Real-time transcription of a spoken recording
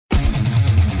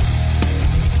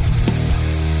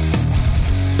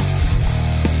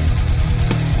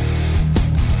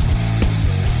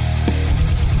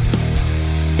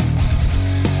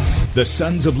The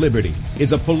Sons of Liberty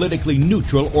is a politically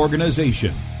neutral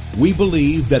organization. We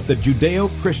believe that the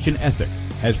Judeo-Christian ethic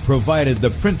has provided the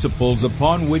principles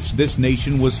upon which this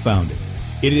nation was founded.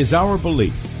 It is our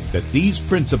belief that these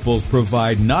principles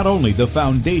provide not only the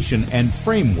foundation and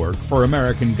framework for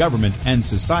American government and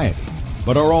society,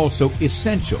 but are also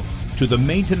essential to the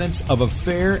maintenance of a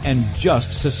fair and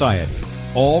just society.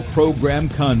 All program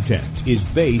content is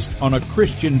based on a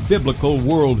Christian biblical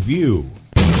worldview.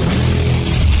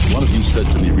 One of you said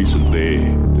to me recently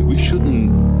that we shouldn't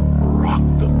rock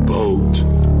the boat.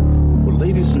 Well,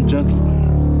 ladies and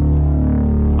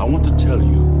gentlemen, I want to tell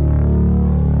you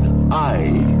that I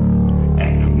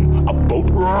am a boat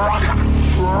rocker.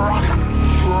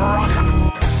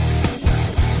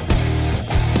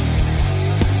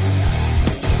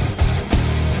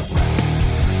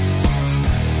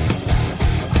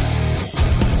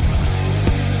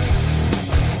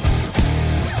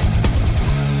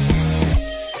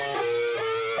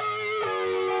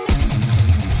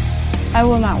 I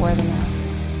will not wear the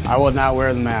mask. I will not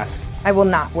wear the mask. I will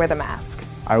not wear the mask.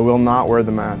 I will not wear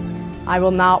the mask. I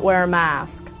will not wear a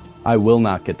mask. I will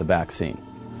not get the vaccine.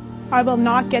 I will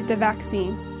not get the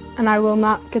vaccine. And I will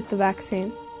not get the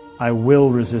vaccine. I will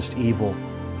resist evil.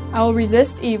 I will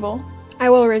resist evil. I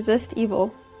will resist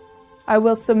evil. I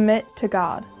will submit to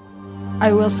God.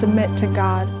 I will submit to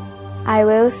God. I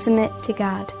will submit to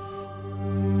God.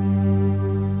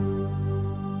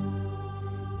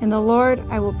 In the Lord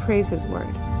I will praise His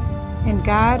word. In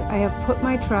God I have put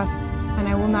my trust, and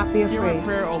I will not be afraid. Hear my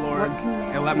prayer, O Lord,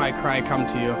 and let my cry come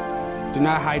to you. Do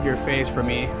not hide your face from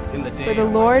me in the day. For the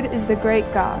Lord is the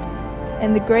great God,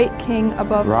 and the great King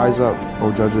above all. Rise up,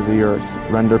 O judge of the earth,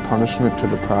 render punishment to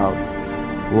the proud.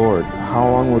 Lord, how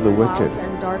long will the wicked,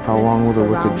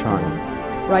 triumph?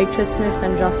 Righteousness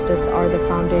and justice are the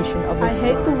foundation of this I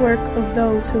hate the work of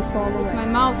those who fall away. With my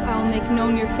mouth I will make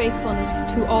known your faithfulness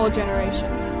to all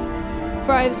generations.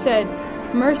 For I have said,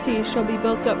 mercy shall be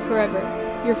built up forever.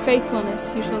 Your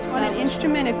faithfulness you shall establish. On an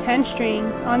instrument of 10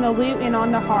 strings, on the lute and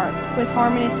on the harp, with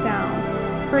harmonious sound.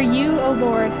 For you, O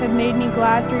Lord, have made me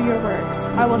glad through your works.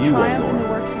 I will triumph in the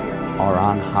works of your hands. Are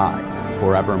on high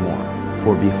forevermore.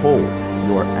 For behold,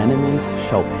 your enemies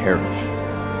shall perish.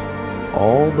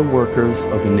 All the workers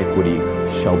of iniquity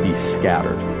shall be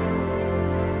scattered.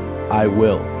 I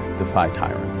will defy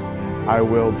tyrants. I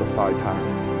will defy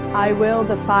tyrants. I will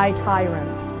defy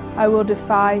tyrants. I will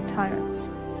defy tyrants.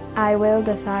 I will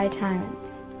defy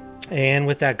tyrants. And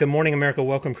with that, good morning, America.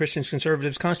 Welcome, Christians,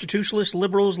 conservatives, constitutionalists,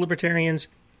 liberals, libertarians,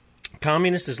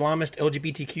 communists, Islamists,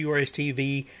 LGBTQ,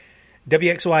 RSTV,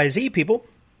 WXYZ people.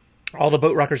 All the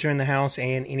boat rockers are in the house,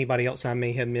 and anybody else I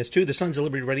may have missed, too. The Sons of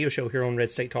Liberty radio show here on Red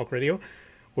State Talk Radio,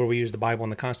 where we use the Bible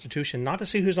and the Constitution, not to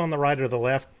see who's on the right or the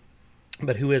left,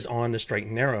 but who is on the straight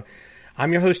and narrow.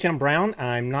 I'm your host, Tim Brown.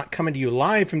 I'm not coming to you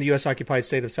live from the U.S.-occupied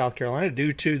state of South Carolina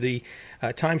due to the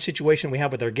time situation we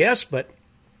have with our guests, but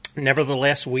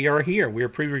nevertheless, we are here. We are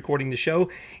pre-recording the show,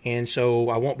 and so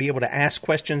I won't be able to ask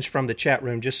questions from the chat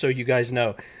room, just so you guys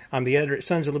know. I'm the editor at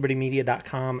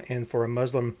sonsoflibertymedia.com, and for a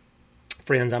Muslim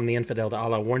friends, I'm the infidel that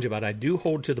Allah warns you about. I do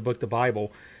hold to the book, the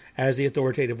Bible, as the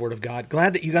authoritative Word of God.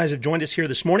 Glad that you guys have joined us here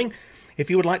this morning.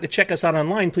 If you would like to check us out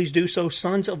online, please do so,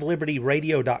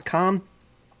 sonsoflibertyradio.com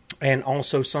and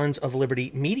also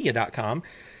sonsoflibertymedia.com.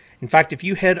 In fact, if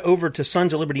you head over to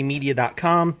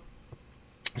sonsoflibertymedia.com,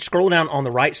 scroll down on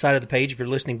the right side of the page if you're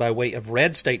listening by way of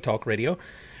Red State Talk Radio,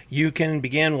 you can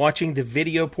begin watching the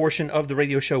video portion of the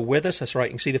radio show with us. That's right.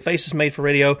 You can see the faces made for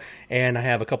radio, and I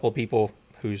have a couple of people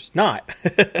who's not.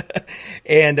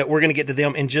 And we're going to get to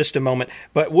them in just a moment.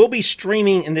 But we'll be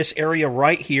streaming in this area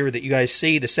right here that you guys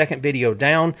see, the second video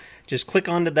down. Just click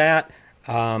onto that.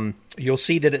 You'll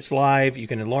see that it's live. You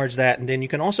can enlarge that. And then you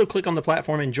can also click on the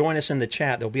platform and join us in the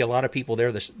chat. There'll be a lot of people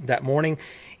there that morning.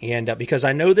 And because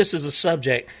I know this is a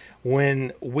subject,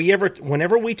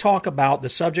 whenever we talk about the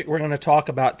subject we're going to talk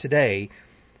about today,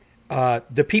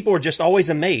 the people are just always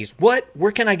amazed. What?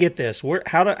 Where can I get this?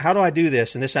 How do I do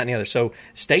this? And this, that, and the other. So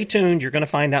stay tuned. You're going to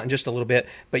find out in just a little bit.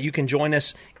 But you can join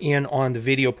us in on the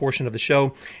video portion of the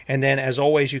show. And then, as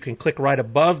always, you can click right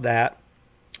above that.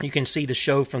 You can see the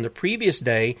show from the previous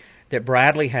day that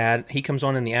Bradley had. He comes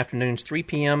on in the afternoons, 3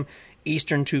 p.m.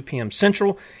 Eastern, 2 p.m.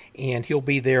 Central. And he'll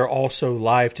be there also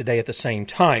live today at the same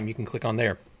time. You can click on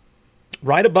there.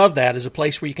 Right above that is a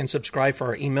place where you can subscribe for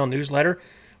our email newsletter.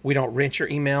 We don't rent your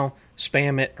email,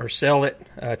 spam it, or sell it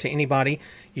to anybody.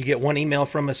 You get one email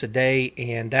from us a day,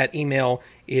 and that email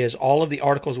is all of the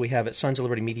articles we have at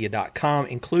sonsoflibertymedia.com,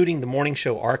 including the morning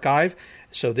show archive.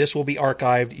 So this will be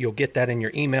archived. You'll get that in your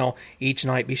email each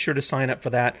night. Be sure to sign up for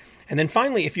that. And then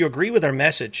finally, if you agree with our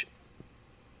message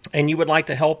and you would like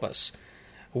to help us,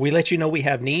 We let you know we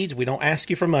have needs. We don't ask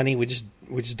you for money. We just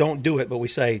don't do it, but we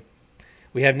say,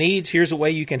 we have needs. Here's a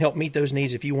way you can help meet those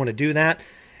needs if you want to do that.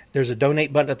 There's a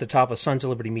donate button at the top of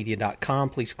sonsoflibertymedia.com.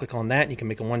 Please click on that. You can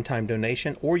make a one-time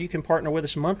donation, or you can partner with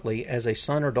us monthly as a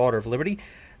son or daughter of Liberty.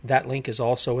 That link is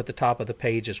also at the top of the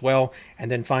page as well. And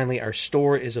then finally, our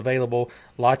store is available.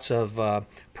 Lots of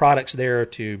products there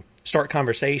to start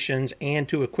conversations and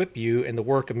to equip you in the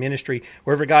work of ministry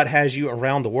wherever God has you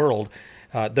around the world.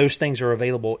 Those things are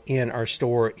available in our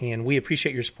store, and we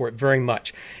appreciate your support very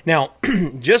much. Now,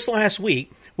 just last week,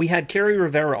 we had Carrie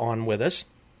Rivera on with us.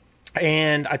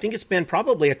 And I think it's been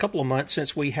probably a couple of months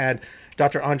since we had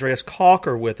Dr. Andreas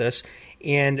Kalcker with us.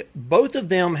 And both of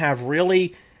them have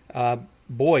really,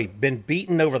 been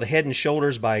beaten over the head and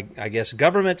shoulders by, I guess,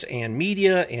 governments and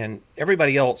media and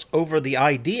everybody else over the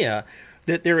idea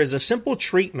that there is a simple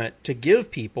treatment to give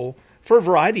people for a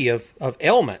variety of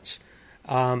ailments.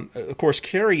 Of course,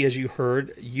 Carrie, as you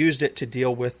heard, used it to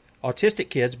deal with autistic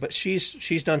kids, but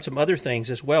she's done some other things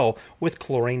as well with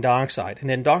chlorine dioxide. And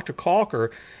then Dr.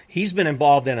 Kalcker, he's been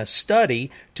involved in a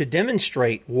study to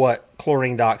demonstrate what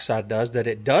chlorine dioxide does, that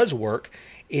it does work.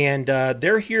 And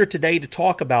they're here today to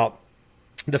talk about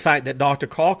the fact that Dr.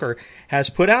 Kalcker has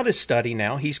put out his study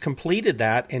now. He's completed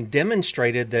that and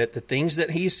demonstrated that the things that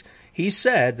he's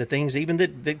said, the things even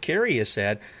that Carrie has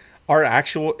said,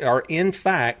 are in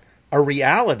fact a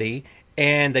reality.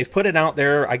 And they've put it out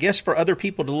there, I guess, for other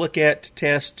people to look at, to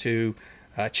test, to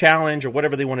challenge, or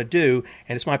whatever they want to do.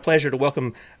 And it's my pleasure to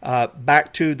welcome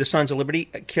back to the Sons of Liberty,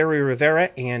 Carrie Rivera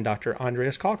and Dr.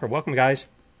 Andreas Kalcker. Welcome, guys.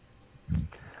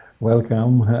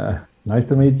 Welcome. Nice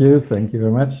to meet you. Thank you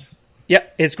very much.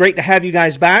 Yep, it's great to have you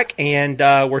guys back, and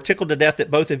we're tickled to death that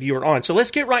both of you are on. So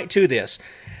let's get right to this.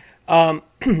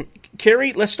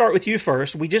 Carrie, let's start with you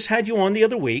first. We just had you on the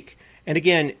other week. And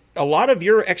again, a lot of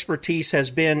your expertise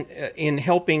has been in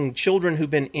helping children who've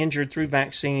been injured through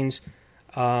vaccines,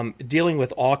 dealing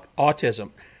with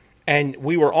autism. And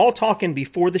we were all talking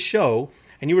before the show,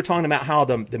 and you were talking about how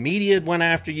the media went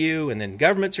after you, and then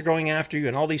governments are going after you,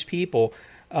 and all these people,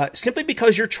 simply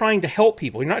because you're trying to help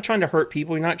people. You're not trying to hurt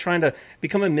people. You're not trying to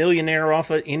become a millionaire off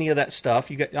of any of that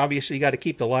stuff. Obviously, you got to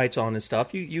keep the lights on and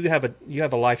stuff. You have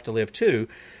a life to live too,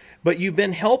 but you've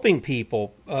been helping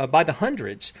people by the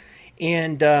hundreds.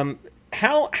 And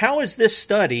how is this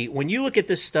study, when you look at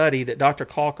this study that Dr.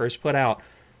 Kalcker has put out,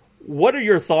 what are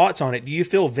your thoughts on it? Do you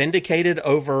feel vindicated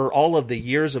over all of the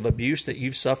years of abuse that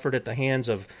you've suffered at the hands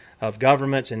of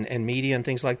governments and media and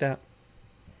things like that?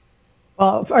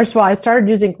 Well, first of all, I started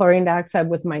using chlorine dioxide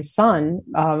with my son.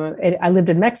 I lived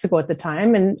in Mexico at the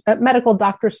time, and medical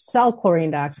doctors sell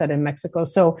chlorine dioxide in Mexico.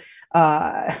 So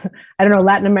I don't know,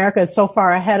 Latin America is so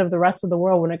far ahead of the rest of the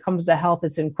world when it comes to health.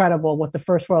 It's incredible what the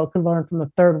first world could learn from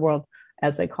the third world,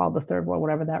 as they call the third world,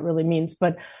 whatever that really means.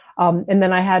 But and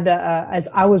then I had, as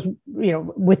I was,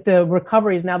 with the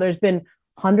recoveries, now there's been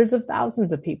hundreds of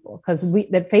thousands of people, because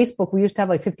at Facebook, we used to have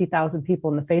like 50,000 people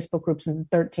in the Facebook groups in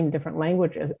 13 different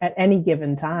languages at any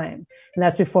given time. And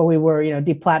that's before we were,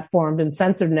 deplatformed and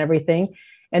censored and everything.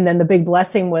 And then the big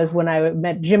blessing was when I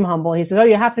met Jim Humble. He said, "Oh,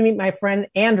 you have to meet my friend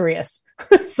Andreas."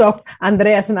 So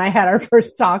Andreas and I had our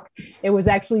first talk. It was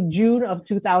actually June of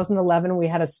 2011. We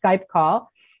had a Skype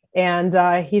call. And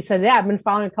he says, "Yeah, I've been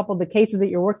following a couple of the cases that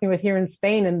you're working with here in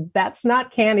Spain, and that's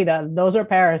not Candida. Those are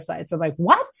parasites." I'm like,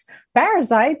 "What?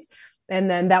 Parasites?" And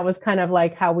then that was kind of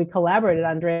like how we collaborated.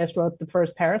 Andreas wrote the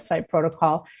first parasite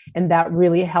protocol, and that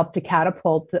really helped to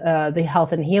catapult the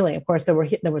health and healing. Of course, there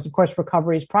was, of course,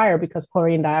 recoveries prior, because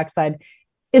chlorine dioxide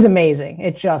is amazing.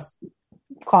 It just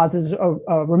causes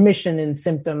a remission in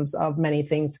symptoms of many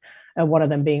things. One of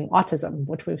them being autism,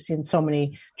 which we've seen so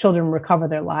many children recover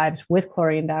their lives with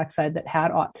chlorine dioxide that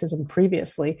had autism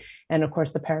previously. And of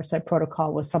course, the parasite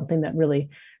protocol was something that really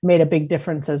made a big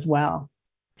difference as well.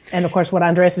 And of course, what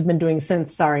Andreas has been doing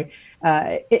since,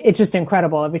 it's just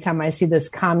incredible. Every time I see this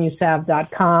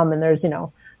commusav.com, and there's,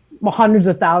 hundreds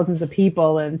of thousands of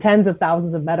people and tens of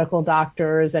thousands of medical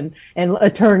doctors and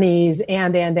attorneys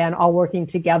and all working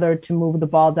together to move the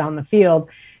ball down the field.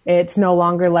 It's no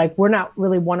longer like we're not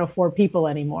really one of four people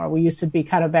anymore. We used to be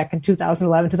kind of back in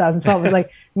 2011, 2012. It was like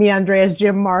me, Andreas,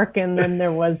 Jim, Mark, and then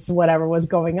there was whatever was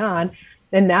going on.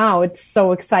 And now it's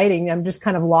so exciting. I'm just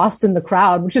kind of lost in the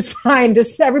crowd, which is fine.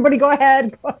 Just everybody go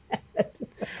ahead.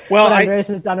 Well, Andreas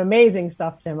has done amazing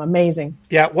stuff, Tim. Amazing.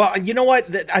 Yeah. Well, you know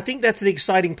what? I think that's the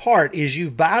exciting part is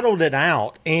you've battled it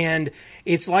out. And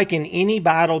it's like in any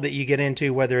battle that you get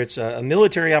into, whether it's a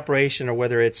military operation or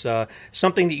whether it's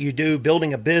something that you do,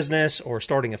 building a business or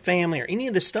starting a family or any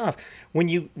of this stuff, when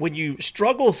you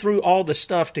struggle through all the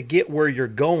stuff to get where you're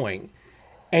going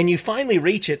and you finally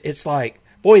reach it, it's like,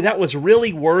 boy, that was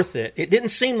really worth it. It didn't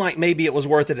seem like maybe it was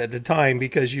worth it at the time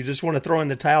because you just want to throw in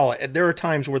the towel. There are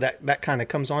times where that kind of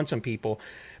comes on some people.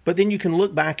 But then you can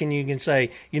look back and you can say,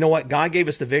 you know what, God gave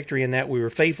us the victory in that we were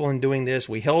faithful in doing this.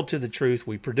 We held to the truth.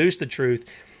 We produced the truth.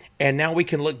 And now we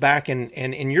can look back and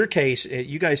in your case,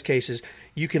 you guys' cases,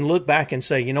 you can look back and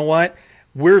say, you know what,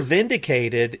 we're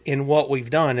vindicated in what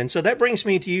we've done. And so that brings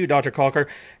me to you, Dr. Kalcker.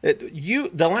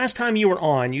 The last time you were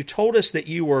on, you told us that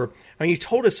you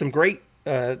told us some great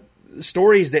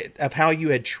stories of how you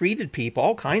had treated people,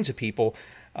 all kinds of people,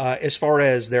 as far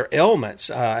as their ailments.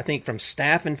 I think from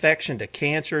staph infection to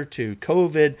cancer to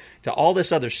COVID to all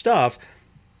this other stuff.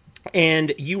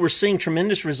 And you were seeing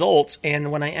tremendous results.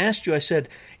 And when I asked you, I said,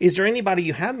 is there anybody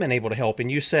you haven't been able to help?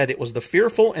 And you said it was the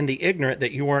fearful and the ignorant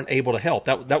that you weren't able to help.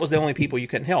 That was the only people you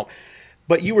couldn't help.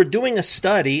 But you were doing a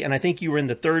study, and I think you were in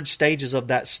the third stages of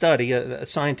that study, a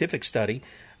scientific study,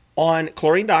 on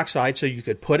chlorine dioxide, so you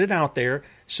could put it out there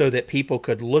so that people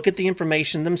could look at the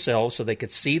information themselves, so they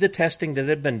could see the testing that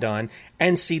had been done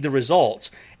and see the results.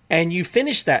 And you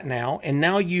finished that now, and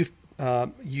now you've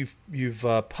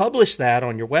published that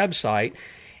on your website.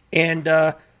 And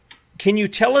can you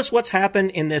tell us what's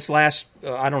happened in this last,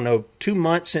 2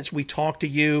 months since we talked to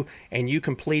you and you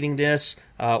completing this?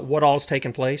 What all's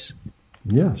taken place?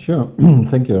 Yeah, sure.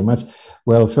 Thank you very much.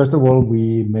 Well, first of all,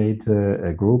 we made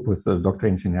a group with Dr.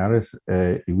 Andreas.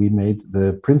 We made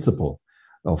the principle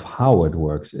of how it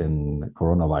works in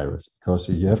coronavirus, because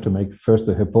you have to make first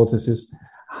the hypothesis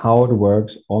how it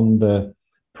works on the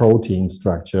protein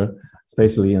structure,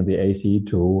 especially in the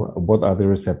ACE2, what are the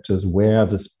receptors, where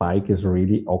the spike is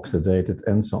really oxidated,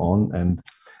 and so on. And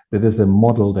that is a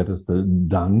model that is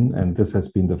done, and this has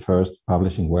been the first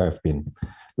publishing where I've been.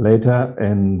 Later,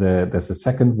 and there's a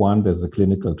second one, there's the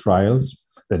clinical trials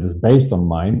that is based on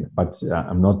mine, but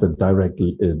I'm not the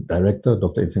director.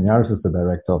 Dr. Andreas is the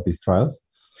director of these trials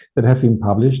that have been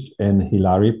published in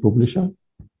Hilary Publisher.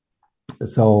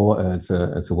 So it's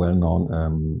a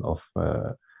well-known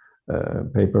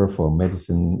paper for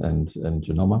medicine and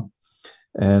genoma.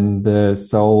 And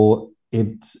so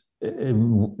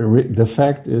the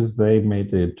fact is they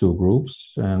made two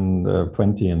groups, and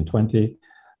 20 and 20,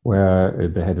 where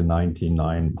they had a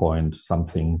 99 point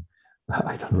something,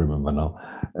 I don't remember now,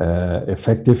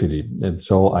 effectivity. And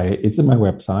so it's in my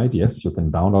website. Yes, you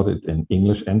can download it in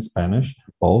English and Spanish,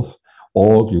 both.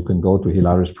 Or you can go to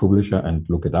Hilary's Publisher and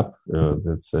look it up.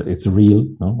 It's real.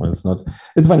 No? It's not.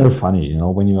 It's very funny,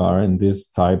 when you are in this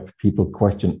type, people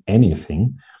question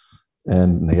anything.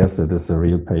 And yes, it is a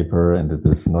real paper, and it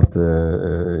is not.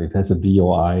 It has a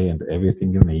DOI and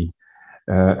everything you need,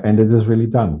 and it is really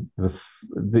done.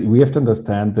 We have to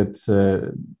understand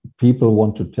that people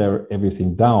want to tear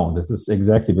everything down. This is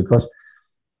exactly because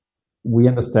we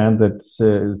understand that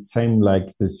same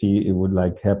like the sea, it would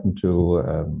like happen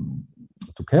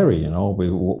to carry,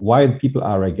 why people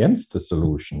are against the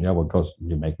solution. Yeah, because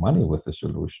you make money with the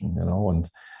solution, and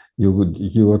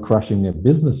you are crushing a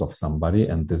business of somebody,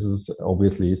 and this is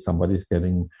obviously somebody's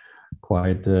getting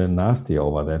quite nasty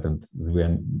over that. And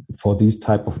for these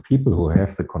type of people who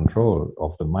have the control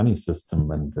of the money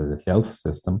system and the health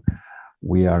system,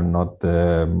 we are not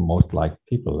the most liked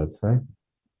people, let's say.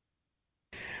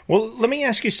 Well, let me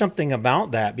ask you something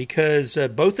about that, because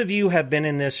both of you have been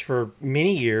in this for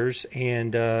many years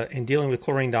and dealing with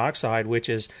chlorine dioxide, which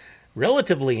is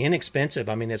relatively inexpensive.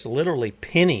 I mean, it's literally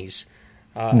pennies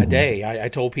a day. I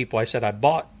told people, I said I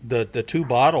bought the 2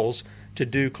 bottles to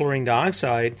do chlorine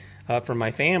dioxide for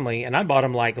my family, and I bought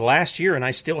them like last year, and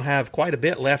I still have quite a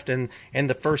bit left in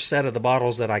the first set of the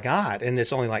bottles that I got, and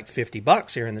it's only like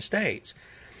 $50 here in the States.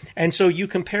 And so you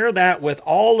compare that with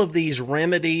all of these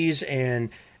remedies and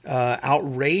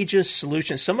outrageous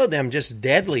solutions, some of them just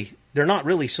deadly. They're not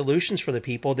really solutions for the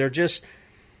people. They're just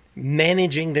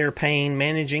managing their pain,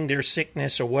 managing their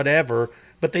sickness or whatever,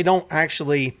 but they don't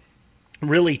actually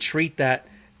really treat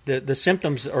the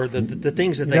symptoms or the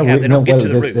things that they have. They don't get to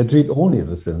the root. They treat only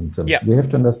the symptoms. Yeah. We have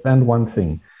to understand one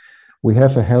thing. We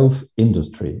have a health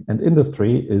industry, and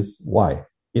industry is why?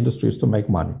 Industry is to make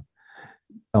money.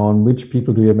 On which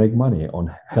people do you make money? On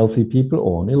healthy people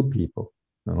or on ill people?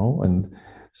 And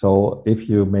so if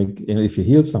you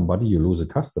heal somebody, you lose a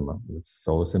customer. It's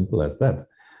so simple as that.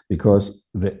 Because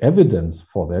the evidence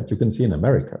for that you can see in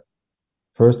America,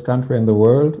 first country in the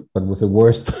world, but with the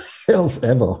worst health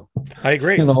ever. I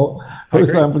agree. For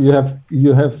example,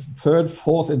 you have third,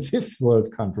 fourth, and fifth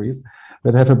world countries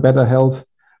that have a better health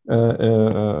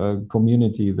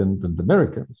community than the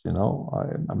Americans.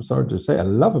 I'm sorry to say, I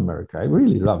love America. I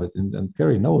really love it, and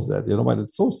Kerry knows that. But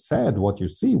it's so sad what you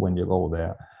see when you go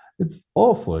there. It's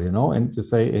awful, And to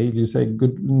say, hey, you say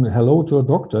good hello to a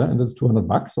doctor, and it's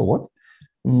 $200 or what?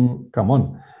 Come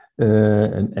on.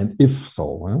 And if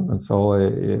so, and so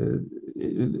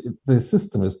the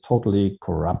system is totally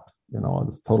corrupt.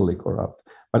 It's totally corrupt.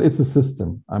 But it's a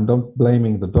system. I'm not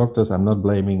blaming the doctors. I'm not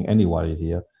blaming anybody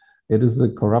here. It is a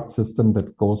corrupt system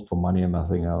that goes for money and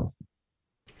nothing else.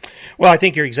 Well, I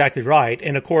think you're exactly right.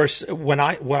 And of course,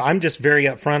 I'm just very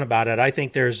upfront about it. I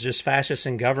think there's just fascists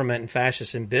in government and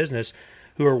fascists in business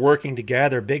who are working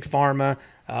together. Big Pharma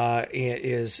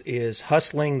is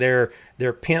hustling their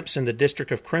pimps in the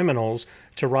District of Criminals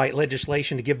to write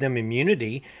legislation to give them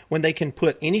immunity when they can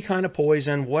put any kind of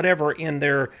poison, whatever, in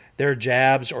their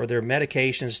jabs or their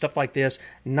medications, stuff like this,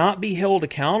 not be held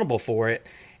accountable for it.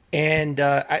 And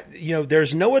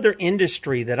there's no other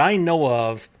industry that I know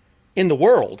of in the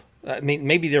world. I mean,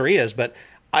 maybe there is, but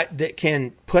that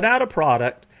can put out a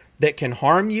product that can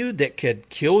harm you, that could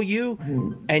kill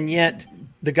you, and yet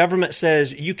the government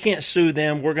says you can't sue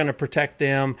them, we're going to protect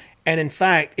them. And in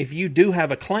fact, if you do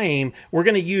have a claim, we're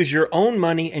going to use your own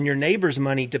money and your neighbor's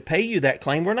money to pay you that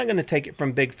claim. We're not going to take it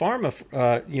from Big Pharma,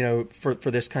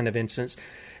 for this kind of instance.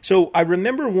 So I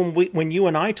remember when you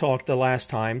and I talked the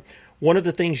last time, one of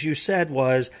the things you said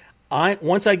was,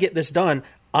 once I get this done,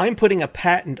 I'm putting a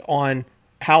patent on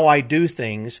how I do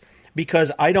things,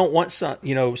 because I don't want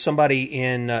somebody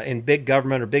in big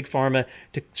government or Big Pharma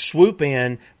to swoop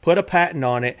in, put a patent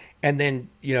on it, and then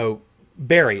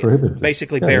bury it,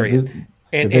 basically bury it.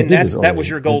 And that was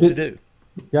your goal to do.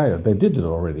 Yeah, they did it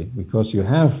already, because you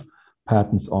have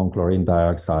patents on chlorine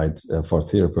dioxide for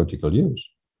therapeutical use.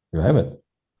 You have it.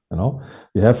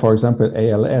 You have, for example,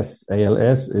 ALS.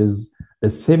 ALS is a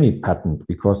semi-patent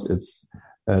because it's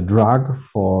a drug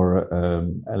for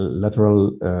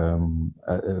lateral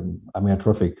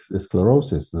amyotrophic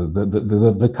sclerosis, the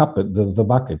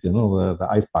bucket, the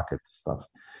ice bucket stuff.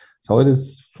 So it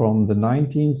is from the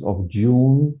 19th of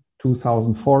June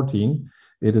 2014.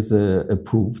 It is a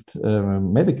approved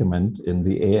medicament in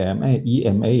the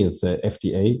EMA. It's a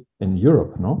FDA in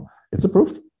Europe. No, it's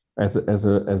approved as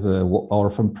a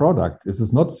orphan product. This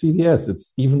is not CDS.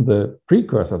 It's even the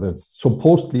precursor that's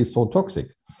supposedly so toxic.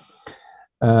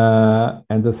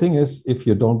 And the thing is, if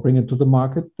you don't bring it to the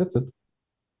market, that's it.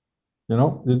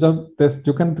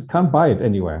 You can't buy it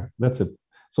anywhere. That's it.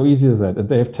 So easy as that. And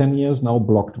they have 10 years now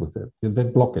blocked with it. They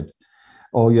block it.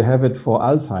 Or you have it for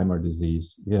Alzheimer's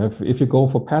disease. If you go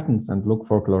for patents and look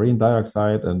for chlorine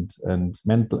dioxide and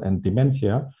mental and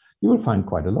dementia, you will find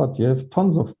quite a lot. You have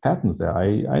tons of patents there.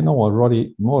 I know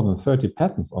already more than 30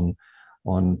 patents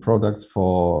on products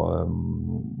for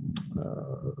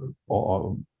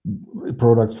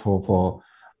products for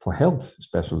health,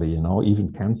 especially,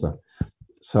 even cancer.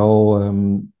 So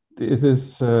it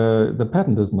is the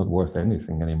patent is not worth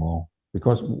anything anymore,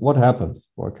 because what happens?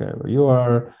 Okay, you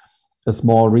are a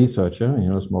small researcher,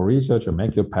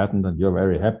 make your patent and you're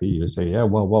very happy. You say, yeah,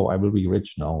 well, I will be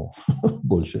rich now.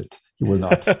 Bullshit. You will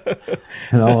not.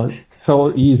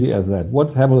 So easy as that.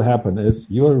 What will happen is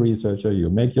you're a researcher,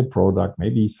 you make your product,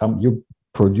 maybe you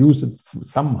produce it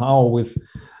somehow with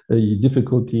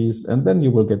difficulties, and then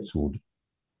you will get sued.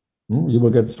 You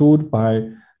will get sued by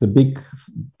the big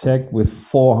tech with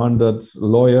 400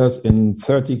 lawyers in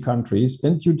 30 countries,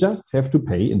 and you just have to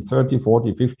pay in 30,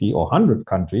 40, 50, or 100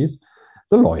 countries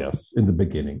the lawyers in the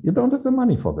beginning. You don't have the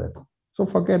money for that. So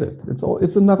forget it.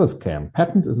 It's another scam.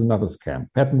 Patent is another scam.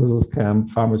 Patent is a scam.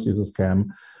 Pharmacy is a scam.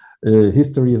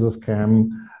 History is a scam.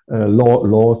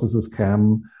 Laws is a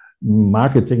scam.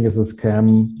 Marketing is a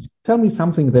scam. Tell me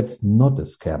something that's not a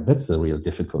scam. That's the real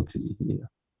difficulty here.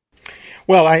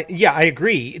 Well, I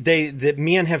agree. The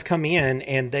men have come in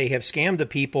and they have scammed the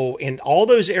people in all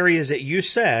those areas that you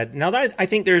said. Now, I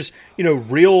think there's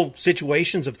real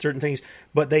situations of certain things,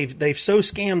 but they've so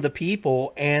scammed the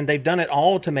people, and they've done it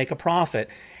all to make a profit.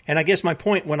 And I guess my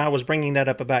point when I was bringing that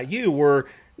up about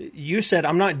you said,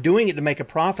 I'm not doing it to make a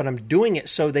profit. I'm doing it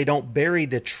so they don't bury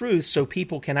the truth, so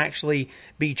people can actually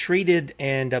be treated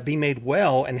and be made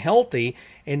well and healthy,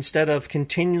 instead of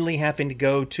continually having to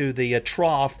go to the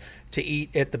trough to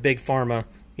eat at the Big Pharma,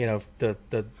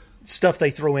 the stuff they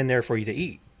throw in there for you to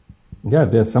eat. Yeah,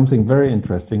 there's something very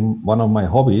interesting. One of my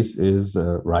hobbies is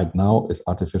right now is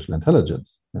artificial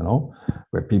intelligence,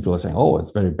 where people are saying, oh,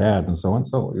 it's very bad and so on.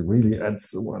 So it really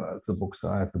adds, it's the books.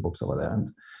 I have the books over there.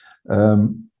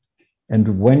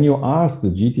 And when you ask the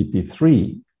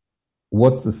GTP3,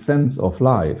 what's the sense of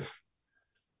life?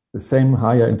 The same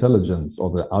higher intelligence or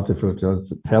the artificial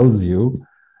intelligence tells you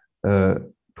to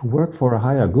work for a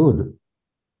higher good.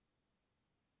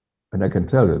 And I can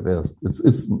tell you,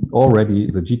 it's already,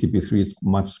 the GTP3 is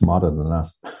much smarter than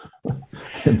us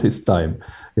in this time,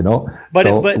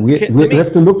 But we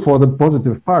have to look for the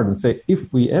positive part and say,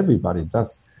 if everybody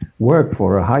does work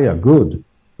for a higher good,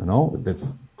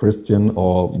 that's Christian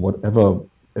or whatever.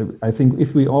 I think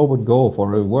if we all would go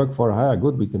for a work for a higher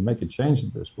good, we can make a change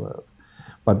in this world.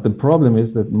 But the problem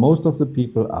is that most of the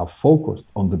people are focused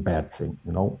on the bad thing.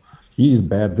 He is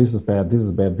bad, this is bad, this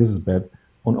is bad, this is bad,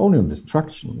 only on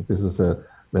destruction. This is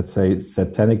let's say,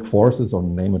 satanic forces, or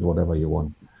name it whatever you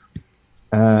want.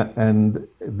 And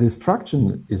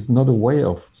destruction is not a way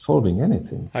of solving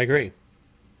anything. I agree.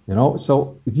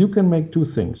 So if you can make two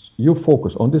things, you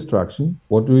focus on destruction.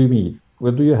 What do you need?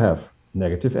 What do you have?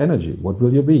 Negative energy. What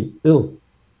will you be? Ill.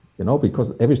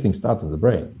 Because everything starts in the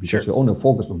brain. Because you only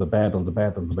focus on the bad, on the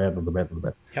bad, on the bad, on the bad, on the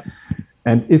bad. Yep.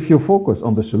 And if you focus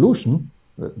on the solution,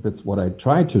 that's what I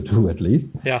try to do at least.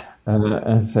 Yeah.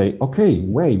 And say, okay,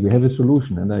 wait, we have a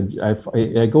solution. And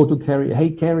I go to Carrie. Hey,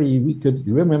 Carrie,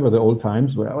 you remember the old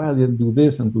times where, well, you do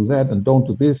this and do that and don't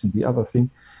do this and the other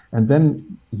thing. And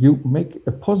then you make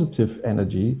a positive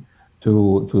energy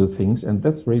to the things. And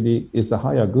that's really is a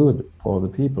higher good for the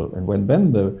people. And when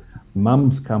then the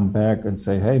moms come back and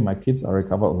say, hey, my kids are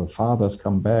recovered, or the fathers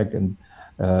come back and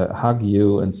hug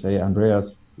you and say,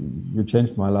 Andreas, you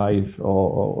changed my life,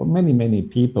 or many, many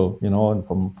people,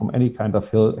 from any kind of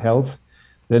health,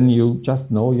 then you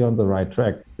just know you're on the right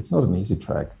track. It's not an easy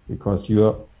track because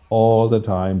you're all the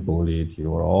time bullied,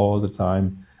 you are all the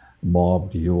time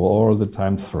mobbed, you're all the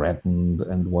time threatened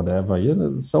and whatever.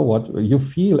 So what? You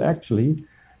feel actually,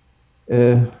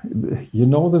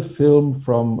 the film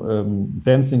from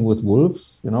Dancing with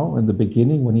Wolves, in the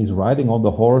beginning when he's riding on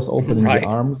the horse, opening the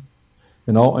arms,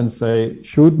 and say,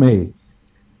 shoot me.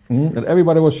 And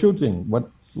everybody was shooting. What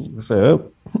say?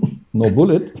 No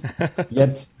bullet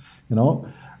yet.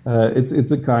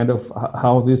 It's a kind of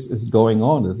how this is going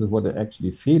on. This is what they're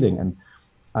actually feeling. And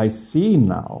I see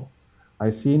now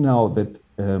that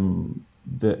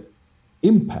the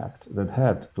impact that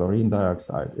had chlorine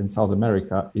dioxide in South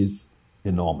America is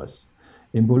enormous.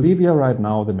 In Bolivia right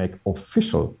now, they make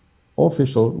official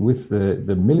with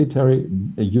the military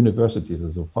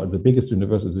universities, the biggest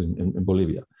universities in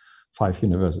Bolivia. 5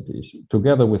 universities,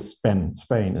 together with Spain,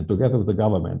 and together with the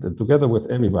government, and together with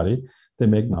everybody, they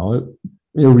make now a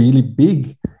really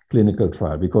big clinical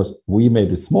trial, because we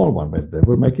made a small one, but they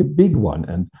will make a big one,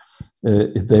 and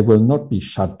they will not be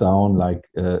shut down like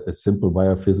a simple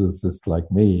biophysicist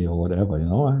like me or whatever.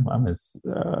 I'm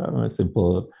a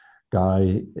simple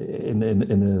guy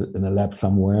in a lab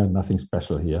somewhere, nothing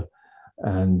special here,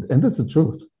 and that's the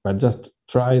truth. But just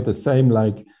try the same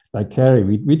like Carrie.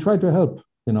 We try to help.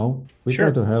 We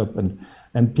try to help,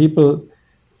 and people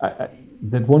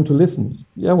that want to listen.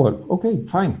 Yeah, well, okay,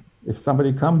 fine. If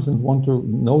somebody comes and want to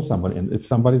know somebody, and if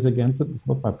somebody's against it, it's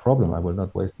not my problem. I will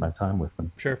not waste my time with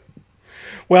them. Sure.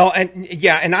 Well,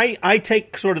 and I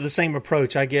take sort of the same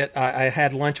approach. I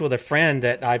had lunch with a friend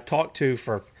that I've talked to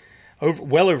for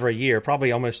well over a year,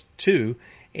 probably almost 2.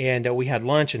 And we had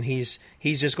lunch, and he's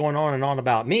just going on and on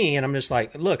about me, and I'm just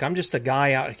like, look, I'm just a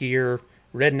guy out here,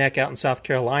 redneck out in South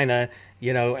Carolina,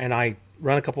 and I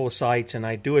run a couple of sites and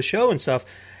I do a show and stuff.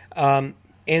 But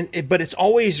it's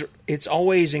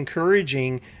always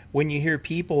encouraging when you hear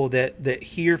people that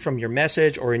hear from your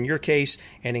message, or in your case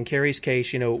and in Carrie's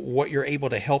case, what you're able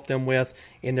to help them with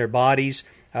in their bodies,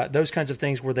 those kinds of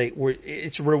things where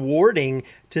it's rewarding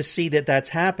to see that that's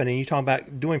happening. You talk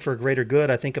about doing for a greater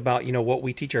good. I think about, what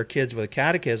we teach our kids with a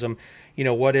catechism,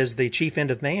 what is the chief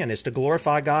end of man is to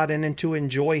glorify God and to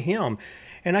enjoy Him.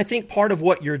 And I think part of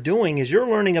what you're doing is you're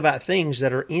learning about things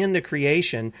that are in the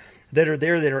creation that are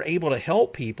there, that are able to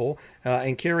help people.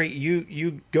 And Carrie,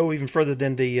 you go even further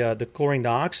than the chlorine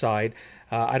dioxide.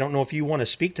 I don't know if you want to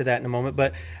speak to that in a moment,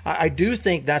 but I do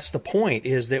think that's the point,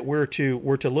 is that we're to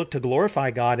look to glorify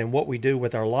God in what we do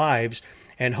with our lives.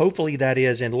 And hopefully that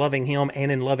is in loving Him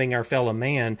and in loving our fellow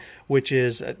man,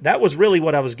 that was really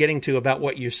what I was getting to about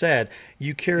what you said.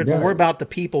 You cared more about the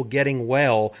people getting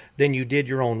well than you did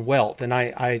your own wealth. And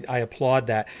I applaud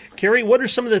that. Carrie, what are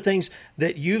some of the things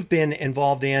that you've been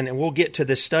involved in? And we'll get to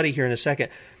this study here in a second.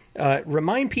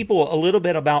 Remind people a little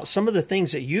bit about some of the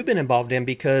things that you've been involved in,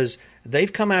 because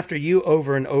they've come after you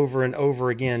over and over and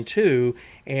over again too.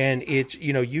 And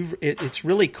it's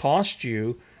really cost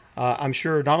you, I'm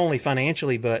sure, not only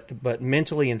financially, but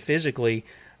mentally and physically,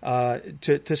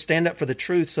 to stand up for the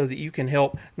truth so that you can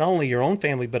help not only your own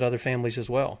family, but other families as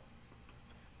well.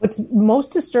 What's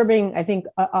most disturbing, I think,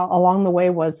 along the way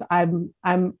was I'm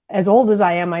as old as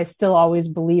I am, I still always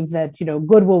believe that,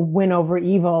 good will win over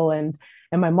evil. And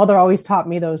my mother always taught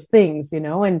me those things,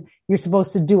 and you're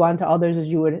supposed to do unto others as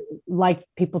you would like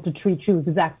people to treat you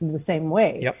exactly the same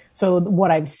way. Yep. So what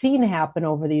I've seen happen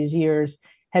over these years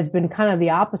has been kind of the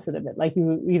opposite of it. Like,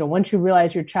 once you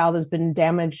realize your child has been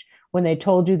damaged, when they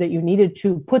told you that you needed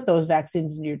to put those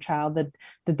vaccines into your child,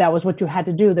 that was what you had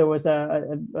to do. There was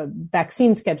a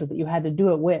vaccine schedule that you had to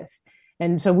do it with.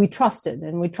 And so we trusted.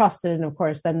 And of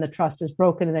course, then the trust is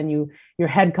broken. And then your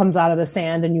head comes out of the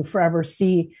sand and you forever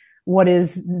see what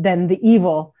is then the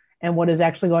evil and what is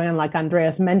actually going on. Like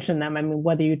Andreas mentioned them. I mean,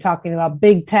 whether you're talking about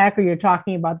big tech or you're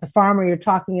talking about the farm or you're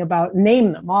talking about,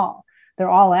 name them all. They're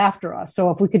all after us.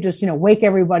 So if we could just, wake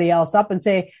everybody else up and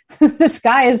say, the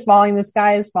sky is falling,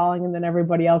 and then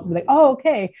everybody else would be like, oh,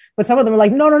 okay. But some of them are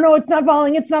like, no, it's not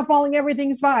falling,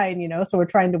 everything's fine, So we're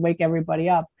trying to wake everybody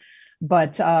up.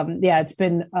 But it's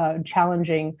been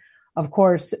challenging, of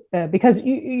course, because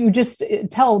you just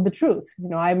tell the truth.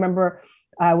 I remember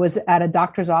I was at a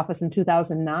doctor's office in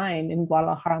 2009 in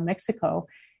Guadalajara, Mexico.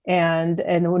 And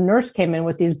a nurse came in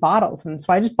with these bottles. And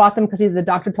so I just bought them because the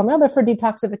doctor told me, they're for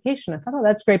detoxification. I thought, oh,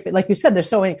 that's great. But like you said, they're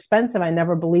so inexpensive. I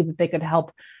never believed that they could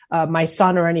help my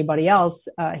son or anybody else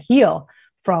heal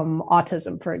from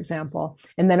autism, for example.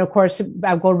 And then, of course,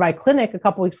 I go to my clinic a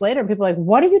couple weeks later and people are like,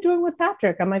 what are you doing with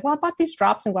Patrick? I'm like, well, I bought these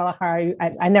drops in Guadalajara.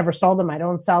 I never sold them. I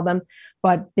don't sell them.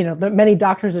 But, many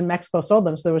doctors in Mexico sold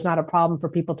them. So there was not a problem for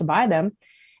people to buy them.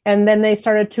 And then they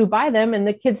started to buy them and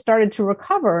the kids started to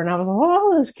recover. And I was like,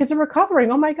 oh, those kids are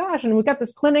recovering. Oh my gosh. And we got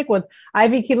this clinic with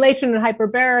IV chelation and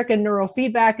hyperbaric and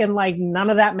neurofeedback. And like, none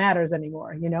of that matters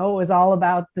anymore. It was all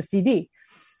about the CD.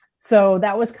 So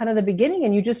that was kind of the beginning.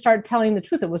 And you just start telling the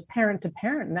truth. It was parent to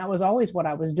parent. And that was always what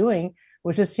I was doing,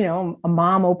 was just, a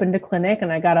mom opened a clinic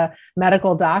and I got a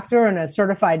medical doctor and a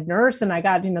certified nurse. And I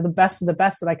got, the best of the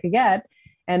best that I could get.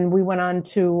 And we went on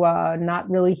to not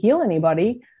really heal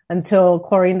anybody until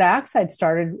chlorine dioxide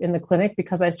started in the clinic,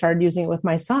 because I started using it with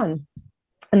my son.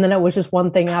 And then it was just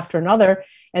one thing after another.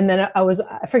 And then it was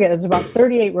about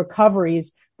 38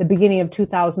 recoveries the beginning of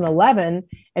 2011.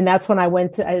 And that's when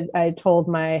I told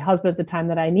my husband at the time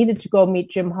that I needed to go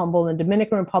meet Jim Humble in the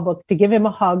Dominican Republic to give him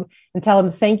a hug and tell him,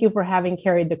 thank you for having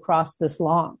carried the cross this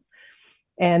long.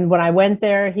 And when I went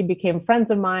there, he became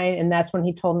friends of mine. And that's when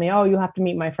he told me, oh, you have to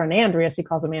meet my friend Andreas. He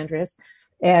calls him Andreas.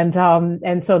 And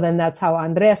so then that's how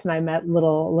Andreas and I met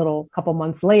little couple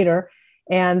months later.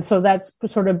 And so that's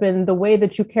sort of been the way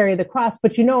that you carry the cross.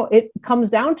 But, it comes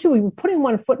down to putting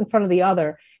one foot in front of the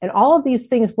other. And all of these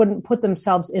things wouldn't put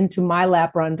themselves into my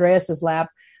lap or Andreas's lap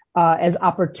as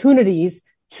opportunities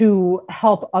to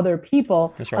help other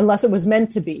people, right, unless it was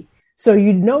meant to be. So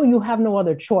you have no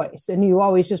other choice. And you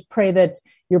always just pray that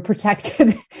you're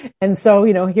protected. And so,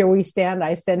 here we stand.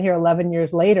 I stand here 11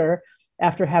 years later,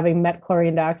 after having met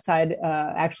chlorine dioxide,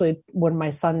 actually when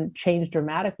my son changed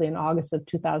dramatically in August of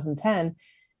 2010.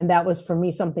 And that was for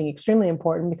me something extremely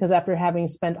important, because after having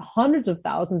spent hundreds of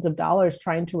thousands of dollars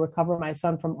trying to recover my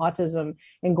son from autism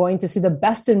and going to see the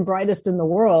best and brightest in the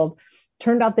world,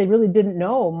 turned out they really didn't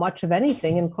know much of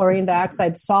anything. And chlorine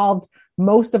dioxide solved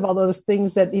most of all those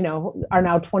things that, are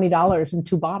now $20 in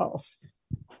 2 bottles.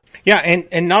 Yeah,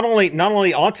 and not only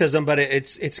autism, but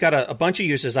it's got a bunch of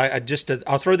uses.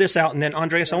 I'll throw this out, and then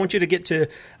Andreas, I want you to get to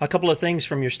a couple of things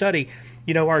from your study.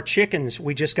 Our chickens.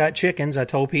 We just got chickens. I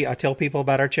tell people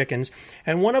about our chickens,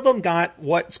 and one of them got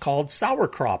what's called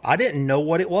sauerkraut. I didn't know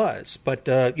what it was, but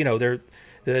their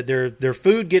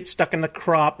food gets stuck in the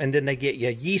crop, and then they get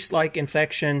a yeast-like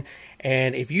infection.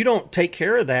 And if you don't take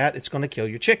care of that, it's going to kill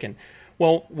your chicken.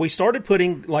 Well, we started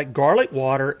putting like garlic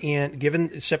water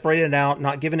in, separating it out,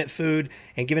 not giving it food,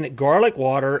 and giving it garlic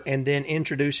water, and then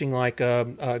introducing like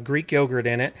a Greek yogurt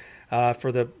in it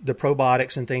for the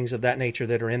probiotics and things of that nature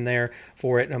that are in there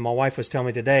for it. And my wife was telling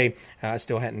me today, I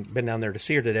still hadn't been down there to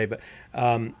see her today, but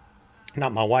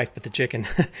not my wife, but the chicken.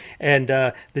 And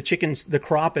the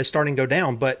crop is starting to go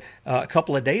down. But a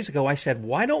couple of days ago, I said,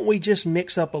 why don't we just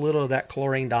mix up a little of that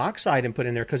chlorine dioxide and put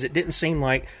in there? Because it didn't seem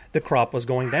like the crop was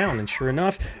going down. And sure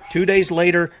enough, 2 days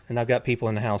later, and I've got people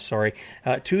in the house, sorry.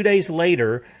 2 days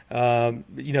later,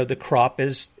 the crop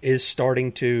is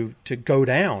starting to go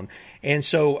down. And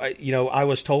so, I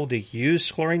was told to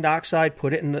use chlorine dioxide,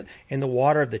 put it in the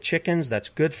water of the chickens. That's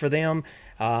good for them.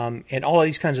 And all of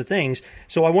these kinds of things.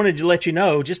 So I wanted to let you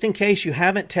know, just in case you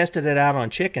haven't tested it out on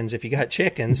chickens, if you got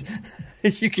chickens,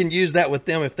 you can use that with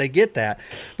them if they get that.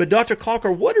 But Dr.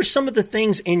 Kalcker, what are some of the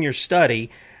things in your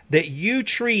study that you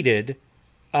treated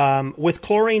with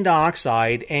chlorine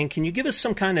dioxide? And can you give us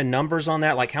some kind of numbers on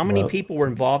that? Like how many people were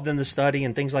involved in the study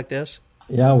and things like this?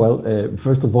 Yeah,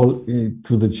 first of all,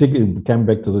 to the chicken, come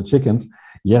back to the chickens.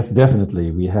 Yes,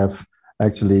 definitely. We have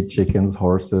actually chickens,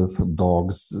 horses,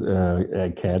 dogs,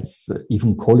 cats,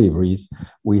 even colibris.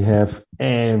 We have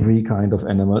every kind of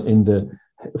animal in the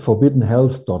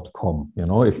forbiddenhealth.com,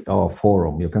 if our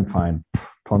forum, you can find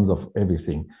tons of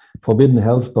everything.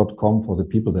 Forbiddenhealth.com for the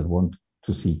people that want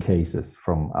to see cases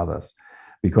from others,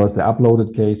 because the uploaded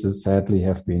cases sadly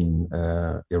have been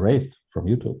erased from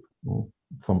YouTube,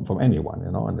 from anyone,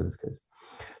 in this case.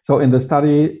 So in the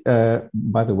study,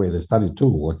 by the way, the study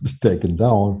too was taken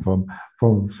down from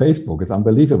Facebook. It's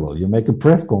unbelievable. You make a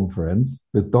press conference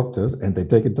with doctors and they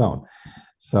take it down.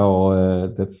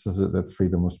 So that's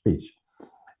freedom of speech.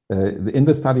 In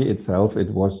the study itself, it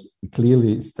was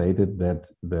clearly stated that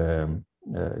the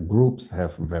groups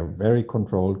have a very, very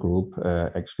controlled group.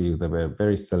 Actually, they were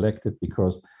very selected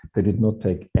because they did not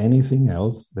take anything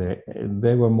else.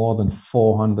 There were more than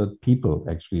 400 people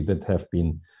actually that have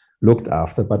been looked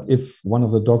after. But if one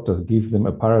of the doctors gives them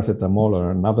a paracetamol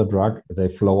or another drug, they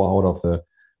flow out of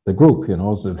the group,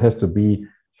 So it has to be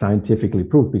scientifically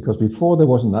proved, because before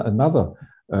there was another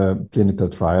clinical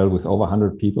trial with over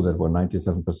 100 people that were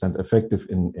 97% effective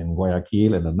in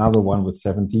Guayaquil, and another one with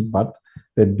 70, but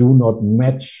they do not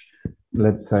match,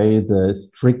 let's say, the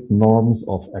strict norms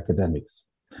of academics.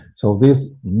 So this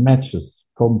matches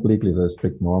completely the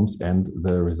strict norms, and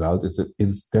the result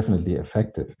is definitely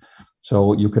effective.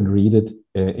 So you can read it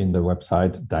in the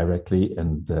website directly,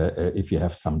 and if you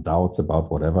have some doubts about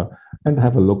whatever, and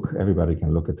have a look, everybody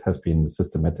can look. It has been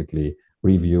systematically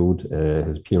reviewed,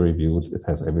 is peer reviewed, it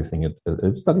has everything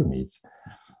a study needs.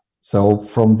 So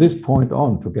from this point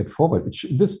on, to get forward,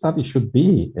 this study should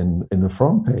be in the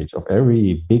front page of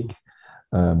every big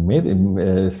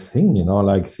thing,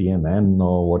 like CNN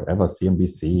or whatever,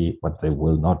 CNBC, but they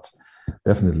will not,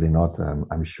 definitely not.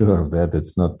 I'm sure of that.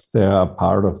 It's not, they are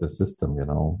part of the system,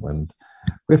 and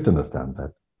we have to understand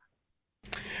that.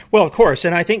 Well, of course,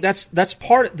 and I think this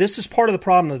is part of the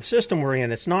problem of the system we're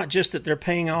in. It's not just that they're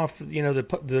paying off,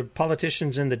 the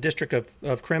politicians in the District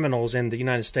of Criminals in the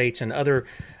United States and other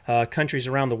countries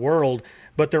around the world,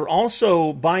 but they're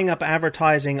also buying up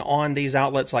advertising on these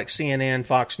outlets like CNN,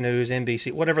 Fox News,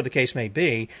 NBC, whatever the case may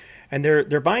be. And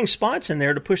they're buying spots in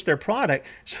there to push their product.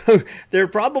 So they're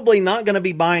probably not going to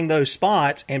be buying those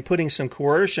spots and putting some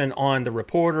coercion on the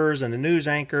reporters and the news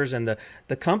anchors and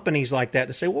the companies like that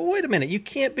to say, well, wait a minute, you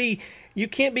can't be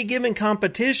giving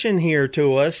competition here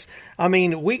to us. I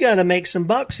mean, we got to make some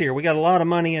bucks here. We got a lot of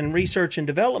money in research and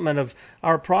development of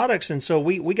our products, and so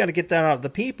we got to get that out of the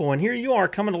people. And here you are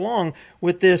coming along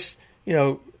with this,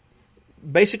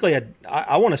 basically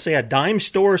I want to say a dime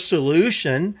store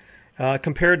solution.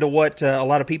 Compared to what a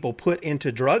lot of people put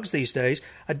into drugs these days,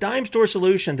 a dime store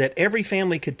solution that every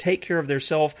family could take care of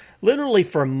themselves literally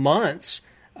for months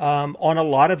on a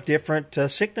lot of different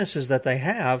sicknesses that they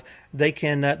have. They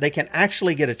can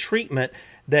actually get a treatment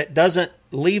that doesn't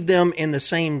leave them in the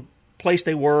same place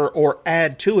they were or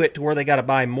add to it to where they got to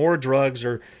buy more drugs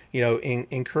or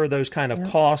incur those kind of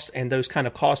costs and those kind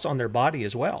of costs on their body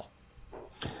as well.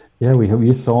 Yeah,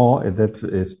 we saw that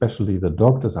especially the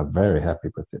doctors are very happy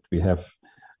with it. We have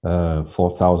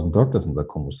 4,000 doctors in the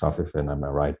Comusaf, when I'm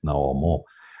right now, or more.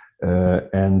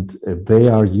 And they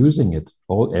are using it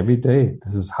every day.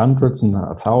 This is hundreds and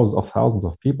thousands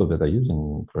of people that are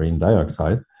using chlorine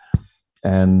dioxide.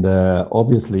 And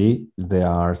obviously, there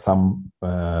are some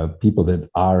people that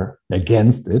are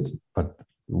against it, but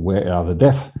where are the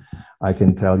deaths? I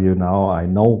can tell you now, I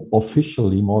know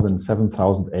officially more than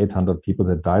 7,800 people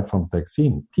that died from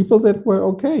vaccine. People that were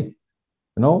okay,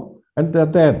 and they're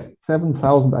dead,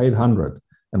 7,800.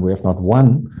 And we have not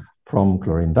one from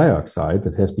chlorine dioxide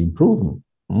that has been proven,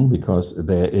 because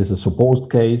there is a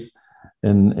supposed case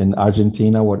in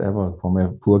Argentina, whatever, from a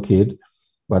poor kid.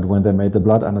 But when they made the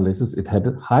blood analysis, it had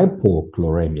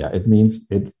hypochloremia. It means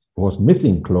it was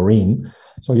missing chlorine.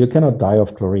 So you cannot die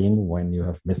of chlorine when you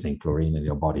have missing chlorine in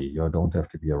your body. You don't have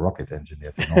to be a rocket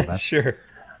engineer to know that. Sure.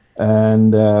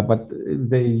 And but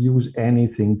they use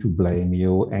anything to blame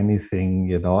you,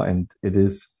 anything, and it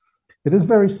is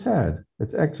very sad.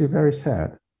 It's actually very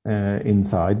sad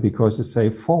inside, because you say,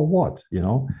 for what,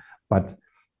 But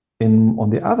on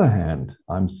the other hand,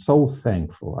 I'm so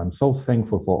thankful. I'm so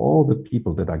thankful for all the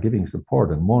people that are giving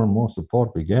support, and more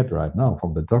support we get right now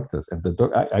from the doctors. And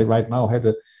I right now had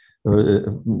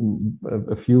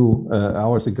a few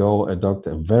hours ago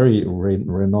a very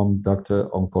renowned doctor,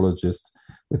 oncologist,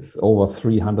 with over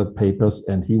 300 papers,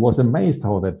 and he was amazed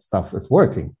how that stuff is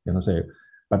working.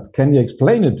 But can you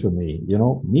explain it to me?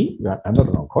 I'm not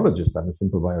an oncologist. I'm a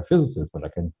simple biophysicist, but I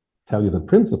can tell you the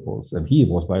principles. And he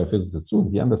was biophysicist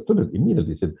soon. He understood it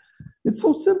immediately. He said, it's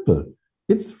so simple.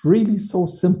 It's really so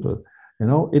simple.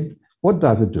 What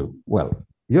does it do? Well,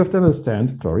 you have to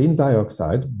understand, chlorine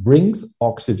dioxide brings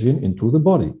oxygen into the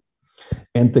body.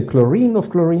 And the chlorine of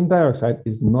chlorine dioxide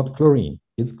is not chlorine.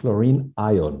 It's chlorine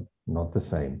ion, not the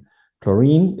same.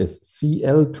 Chlorine is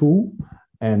Cl2,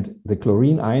 and the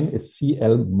chlorine ion is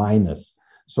Cl minus.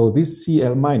 So this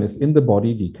Cl minus in the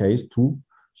body decays to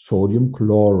sodium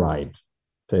chloride,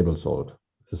 table salt.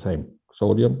 It's the same.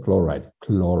 Sodium chloride,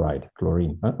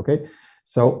 chlorine. Okay.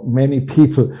 So many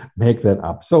people make that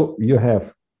up. So you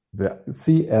have the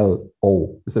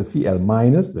ClO, it's a Cl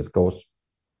minus that goes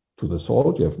to the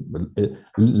salt. You have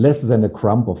less than a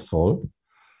crumb of salt.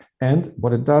 And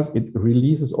what it does, it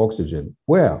releases oxygen.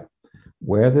 Where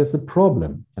there's a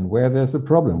problem, and where there's a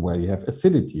problem, where you have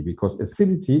acidity, because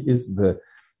acidity is the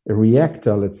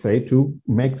reactor, let's say, to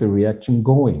make the reaction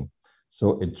going.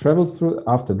 So it travels through,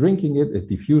 after drinking it, it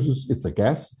diffuses, it's a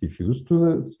gas, diffused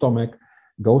to the stomach,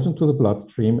 goes into the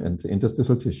bloodstream and the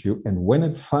interstitial tissue. And when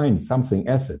it finds something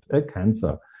acid, a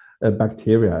cancer, a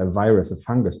bacteria, a virus, a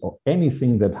fungus, or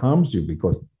anything that harms you,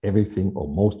 because everything or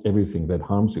most everything that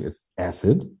harms you is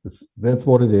acid, that's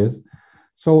what it is.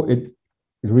 So it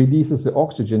releases the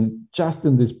oxygen just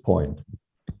in this point.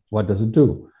 What does it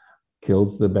do?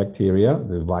 Kills the bacteria,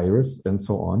 the virus, and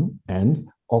so on, and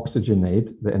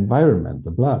oxygenate the environment,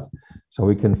 the blood. So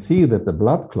we can see that the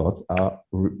blood clots are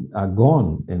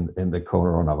gone in the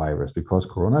coronavirus, because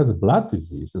corona is a blood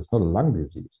disease. It's not a lung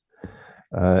disease.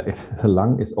 The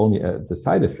lung is only the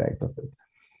side effect of it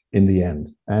in the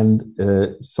end. And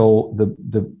so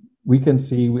we can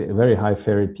see very high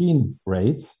ferritin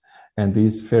rates, and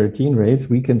these ferritin rates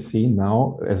we can see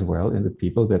now as well in the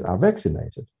people that are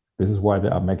vaccinated. This is why they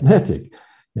are magnetic,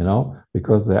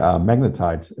 because there are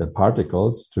magnetite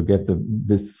particles to get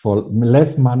this for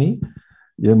less money,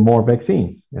 more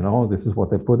vaccines. This is what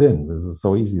they put in. This is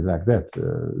so easy like that.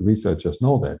 Researchers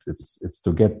know that it's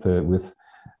to get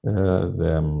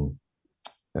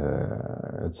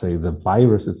let's say the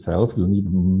virus itself. You need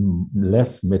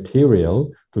less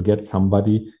material to get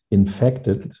somebody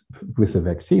infected with the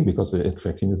vaccine, because the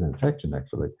vaccine is an infection,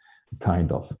 actually,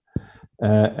 kind of.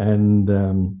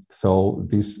 So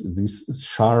these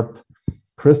sharp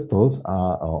crystals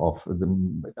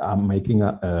are making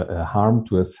a harm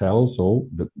to a cell, so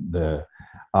the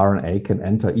RNA can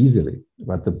enter easily.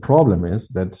 But the problem is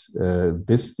that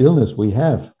this illness we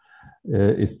have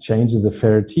is changing the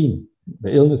ferritin,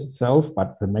 the illness itself,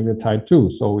 but the magnetite too.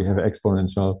 So we have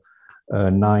exponential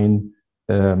 9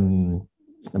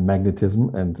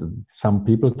 magnetism, and some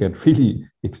people get really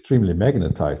extremely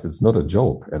magnetized. It's not a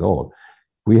joke at all.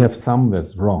 We have some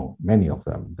that's wrong, many of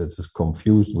them, that's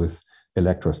confused with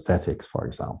electrostatics, for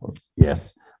example.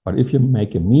 Yes, but if you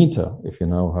make a meter, if you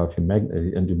know how to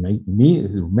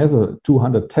measure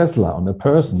 200 Tesla on a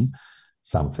person,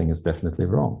 something is definitely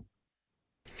wrong.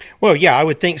 Well, yeah, I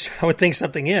would think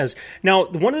something is. Now,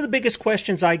 one of the biggest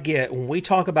questions I get when we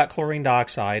talk about chlorine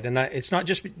dioxide, and it's not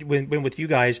just when with you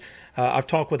guys, I've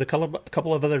talked with a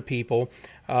couple of other people,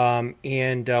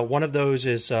 and one of those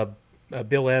is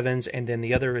Bill Evans, and then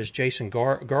the other is Jason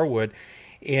Garwood.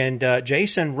 And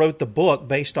Jason wrote the book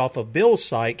based off of Bill's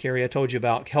site, Carrie, I told you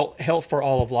about,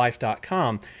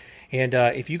 healthforalloflife.com. And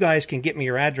if you guys can get me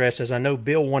your address, as I know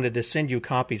Bill wanted to send you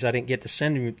copies. I didn't get to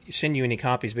send you any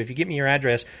copies, but if you get me your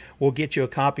address, we'll get you a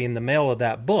copy in the mail of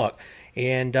that book.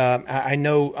 And I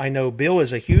know Bill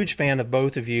is a huge fan of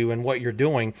both of you and what you're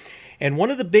doing. And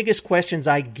one of the biggest questions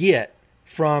I get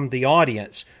from the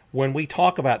audience when we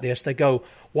talk about this, they go,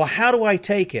 well, how do I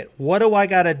take it? What do I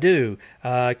got to do?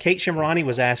 Kate Shimrani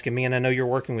was asking me, and I know you're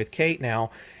working with Kate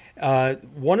now.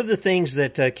 One of the things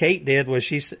that Kate did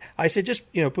was I said,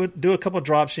 just, do a couple of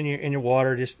drops in your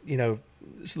water, just,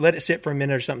 let it sit for a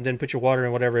minute or something, then put your water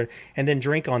in whatever, and then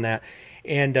drink on that.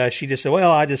 And she just said,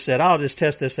 well, I'll just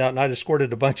test this out. And I just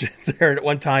squirted a bunch there at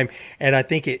one time. And I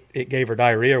think it gave her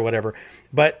diarrhea or whatever.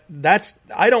 But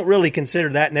I don't really consider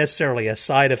that necessarily a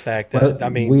side effect. Well,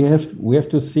 we have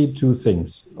to see two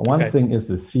things. One thing is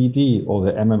the CD or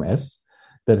the MMS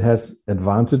that has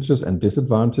advantages and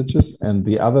disadvantages. And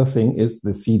the other thing is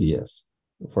the CDS,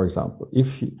 for example.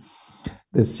 If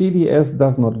the CDS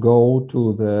does not go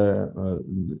to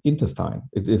the intestine,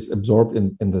 it is absorbed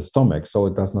in the stomach, so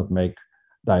it does not make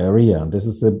diarrhea. And this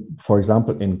is for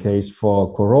example, in case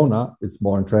for corona, it's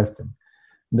more interesting.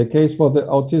 In the case for the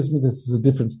autism, this is a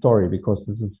different story because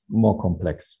this is more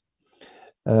complex.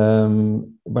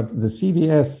 But the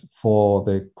CDS for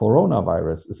the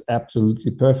coronavirus is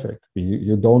absolutely perfect.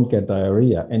 You don't get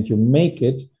diarrhea, and you make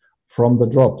it from the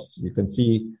drops. You can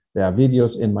see there are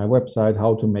videos in my website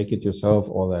how to make it yourself,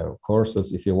 or there are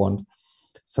courses if you want.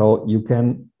 So you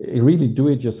can really do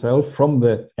it yourself from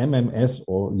the MMS,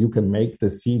 or you can make the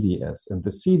CDS. And the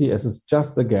CDS is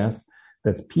just a gas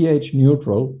that's pH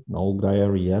neutral, no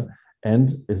diarrhea,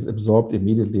 and is absorbed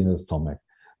immediately in the stomach.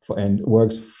 And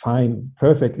works fine,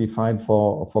 perfectly fine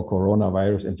for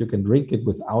coronavirus. And you can drink it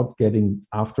without getting,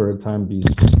 after a time, these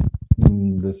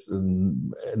this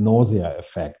nausea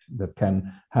effect that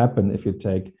can happen if you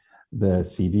take the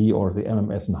CD or the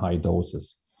MMS in high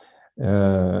doses.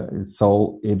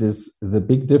 So it is the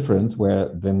big difference where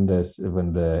when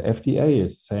the FDA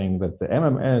is saying that the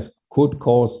MMS could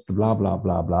cause blah, blah,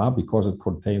 blah, blah, because it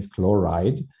contains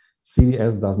chloride,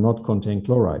 CDS does not contain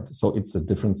chloride. So it's a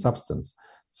different substance.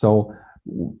 So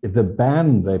the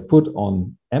ban they put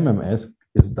on MMS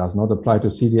does not apply to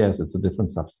CDS. It's a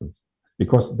different substance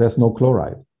because there's no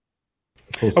chloride.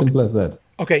 So simple as that.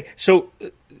 Okay, so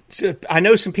I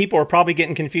know some people are probably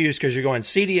getting confused because you're going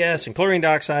CDS and chlorine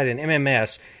dioxide and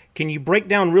MMS. Can you break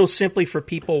down real simply for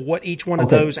people what each one of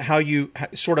those, how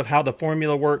the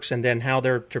formula works, and then how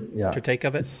they're to take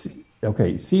of it?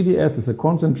 Okay, CDS is a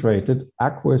concentrated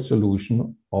aqueous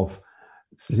solution of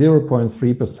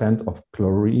 0.3% of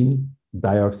chlorine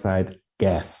dioxide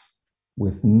gas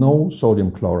with no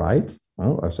sodium chloride,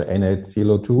 also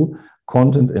NaClO2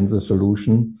 content in the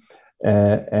solution,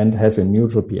 and has a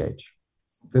neutral pH.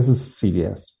 This is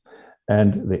CDS.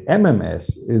 And the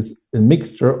MMS is a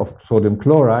mixture of sodium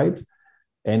chloride,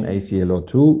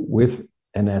 NaClO2, with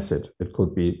an acid. It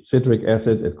could be citric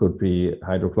acid, it could be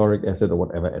hydrochloric acid, or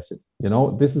whatever acid.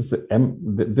 This is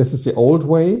the old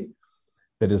way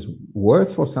that is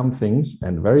worth for some things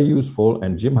and very useful.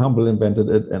 And Jim Humble invented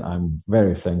it, and I'm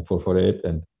very thankful for it.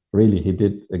 And really, he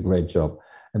did a great job.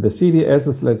 And the CDS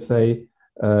is, let's say,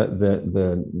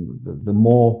 the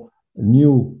more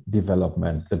new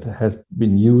development that has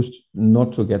been used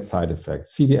not to get side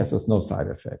effects. CDS has no side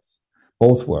effects.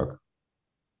 Both work.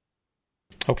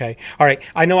 Okay. All right.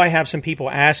 I know I have some people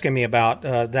asking me about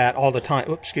that all the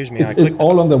time. Oops, excuse me. It's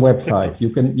all on the website. You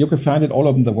can find it all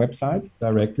on the website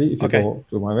directly. If you go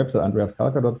to my website,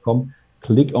 andreaskalcker.com,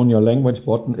 click on your language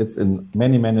button. It's in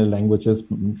many, many languages.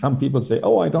 Some people say,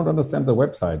 I don't understand the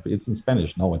website. It's in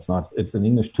Spanish. No, it's not. It's in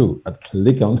English too. But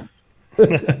click on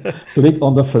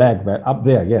the flag up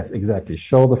there. Yes, exactly.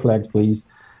 Show the flags, please.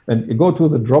 And you go to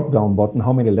the drop-down button,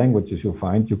 how many languages you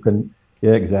find. You can,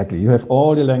 yeah, exactly. You have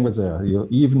all the languages there.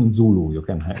 Even Zulu, you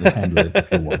can handle it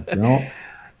if you want,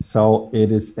 So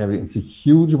it's a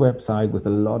huge website with a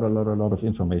lot of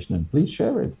information. And please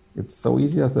share it. It's so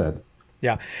easy as that.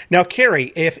 Yeah. Now,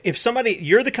 Carrie, if somebody,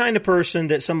 you're the kind of person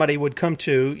that somebody would come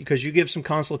to because you give some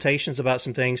consultations about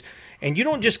some things, and you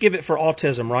don't just give it for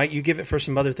autism, right? You give it for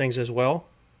some other things as well?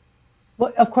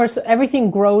 Well, of course, everything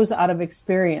grows out of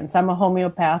experience. I'm a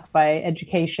homeopath by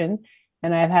education,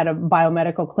 and I've had a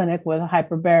biomedical clinic with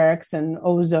hyperbarics and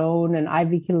ozone and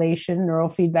IV chelation,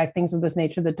 neurofeedback, things of this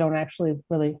nature that don't actually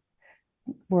really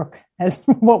work as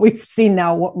what we've seen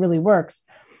now, what really works.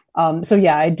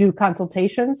 I do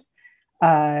consultations.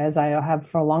 As I have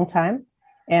for a long time.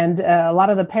 And a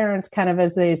lot of the parents kind of,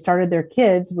 as they started their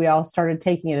kids, we all started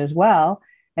taking it as well.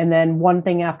 And then one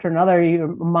thing after another,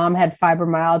 mom had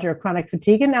fibromyalgia or chronic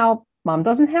fatigue, and now mom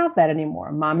doesn't have that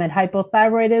anymore. Mom had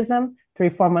hypothyroidism.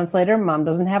 3-4 months later, mom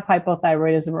doesn't have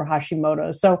hypothyroidism or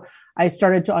Hashimoto's. So I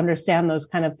started to understand those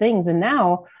kind of things. And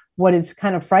now what is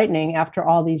kind of frightening after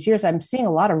all these years, I'm seeing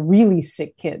a lot of really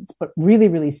sick kids, but really,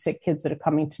 really sick kids that are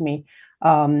coming to me.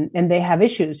 And they have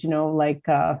issues,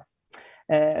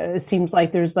 it seems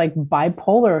like there's like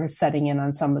bipolar setting in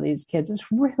on some of these kids.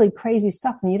 It's really crazy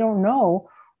stuff. And you don't know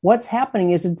what's happening.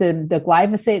 Is it the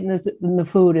glyphosate in the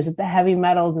food? Is it the heavy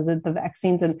metals? Is it the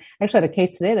vaccines? And actually I had a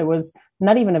case today, there was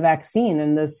not even a vaccine.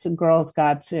 And this girl's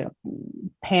got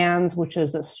PANS, which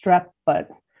is a strep,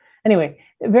 but anyway,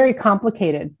 very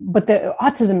complicated. But the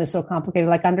autism is so complicated.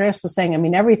 Like Andreas was saying, I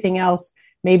mean, everything else,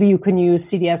 maybe you can use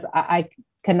CDS. I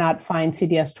cannot find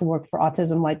CDS to work for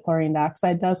autism like chlorine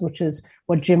dioxide does, which is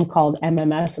what Jim called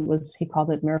MMS. He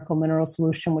called it miracle mineral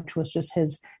solution, which was just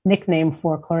his nickname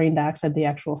for chlorine dioxide, the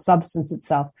actual substance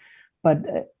itself. But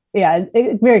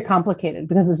it's very complicated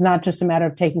because it's not just a matter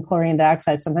of taking chlorine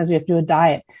dioxide. Sometimes you have to do a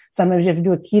diet. Sometimes you have to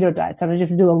do a keto diet. Sometimes you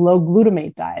have to do a low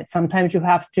glutamate diet. Sometimes you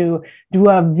have to do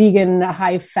a vegan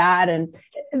high fat. And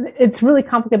it's really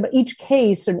complicated. But each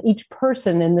case and each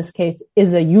person in this case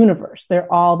is a universe. They're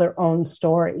all their own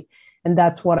story. And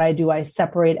that's what I do. I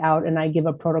separate out and I give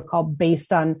a protocol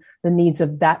based on the needs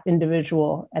of that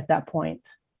individual at that point.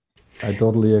 I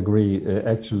totally agree.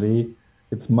 Actually,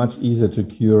 it's much easier to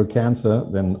cure cancer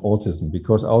than autism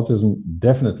because autism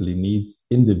definitely needs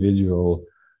individual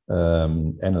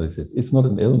analysis. It's not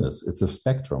an illness; it's a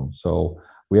spectrum. So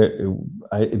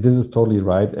this is totally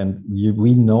right, and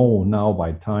we know now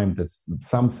by time that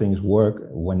some things work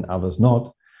when others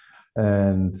not,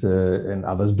 and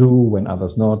others do when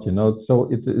others not. So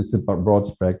it's a broad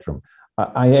spectrum.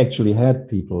 I actually had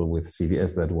people with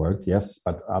CDS that worked, yes,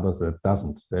 but others that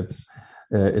doesn't.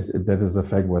 That is a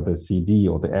fact where the CD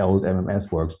or the old MMS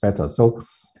works better. So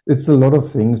it's a lot of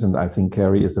things, and I think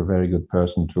Carrie is a very good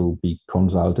person to be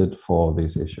consulted for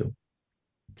this issue.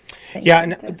 Yeah,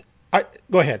 and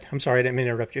go ahead. I'm sorry, I didn't mean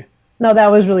to interrupt you. No,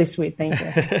 that was really sweet. Thank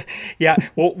you. Yeah.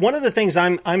 Well, one of the things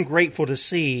I'm grateful to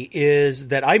see is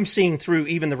that I'm seeing through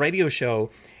even the radio show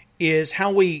is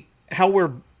how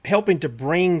we're helping to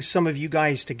bring some of you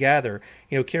guys together.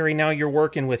 You know, Carrie, now you're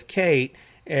working with Kate,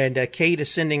 and Kate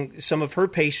is sending some of her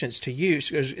patients to you,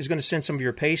 is going to send some of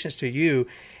your patients to you.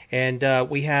 And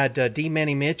we had D.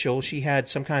 Manny Mitchell. She had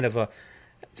some kind of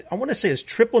I want to say it's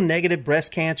triple negative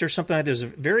breast cancer, something like that. It was a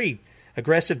very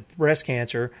aggressive breast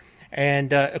cancer.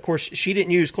 And, of course, she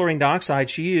didn't use chlorine dioxide.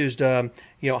 She used, high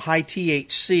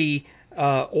THC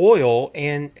oil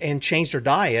and changed her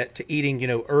diet to eating,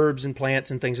 herbs and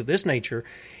plants and things of this nature,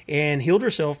 and healed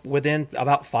herself within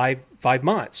about five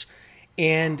months.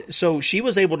 And so she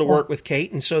was able to work with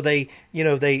Kate, and so they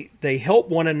help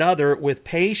one another with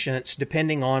patients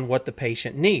depending on what the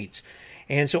patient needs.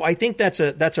 And so I think that's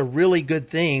a really good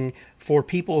thing for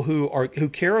people who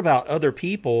care about other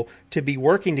people to be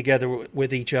working together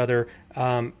with each other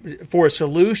for a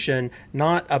solution,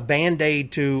 not a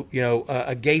Band-Aid to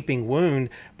a gaping wound,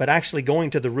 but actually going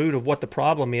to the root of what the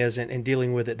problem is and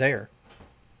dealing with it there.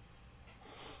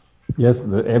 Yes,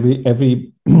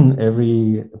 every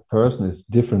person is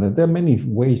different, and there are many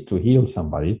ways to heal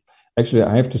somebody. Actually,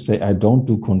 I have to say I don't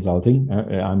do consulting.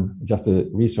 I'm just a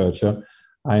researcher.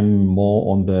 I'm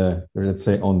more on the, let's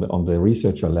say, on the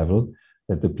researcher level,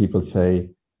 that the people say,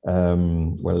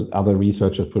 other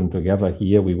researchers put them together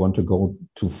here. We want to go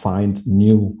to find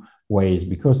new ways,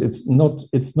 because it's not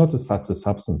such a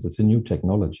substance. It's a new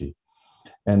technology,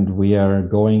 and we are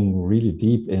going really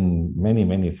deep in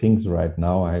many things right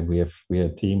now. We have a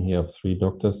team here of 3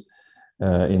 doctors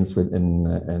in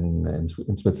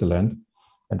Switzerland,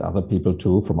 and other people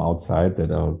too from outside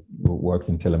that are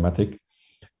working telematic.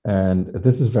 And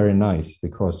this is very nice,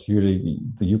 because usually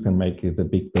you can make the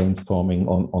big brainstorming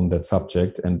on that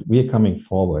subject. And we are coming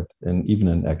forward, and even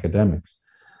in academics,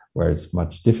 where it's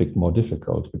much more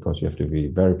difficult, because you have to be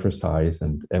very precise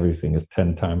and everything is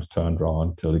 10 times turned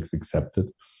around till it's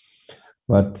accepted.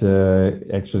 But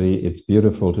actually, it's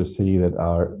beautiful to see that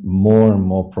are more and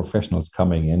more professionals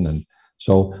coming in. And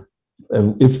so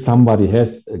if somebody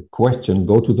has a question,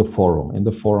 go to the forum. In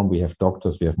the forum, we have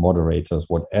doctors, we have moderators,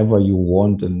 whatever you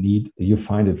want and need, you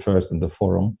find it first in the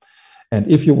forum. And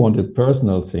if you want a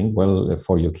personal thing, well,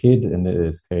 for your kid, in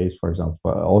this case, for example,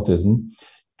 for autism,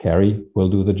 Carrie will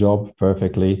do the job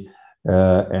perfectly.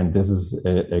 And this is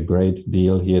a great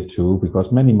deal here too,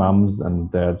 because many moms and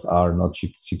dads are not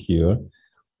secure.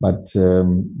 But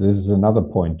this is another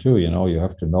point too. You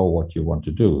have to know what you want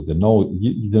to do. The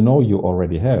know you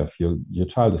already have. Your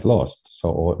child is lost. So,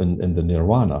 or in the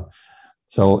nirvana.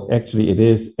 So actually, it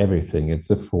is everything. It's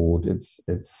the food.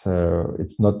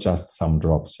 It's not just some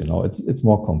drops. It's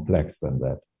more complex than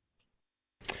that.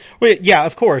 Well, yeah,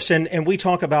 of course. And we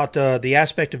talk about the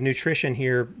aspect of nutrition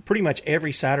here pretty much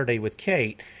every Saturday with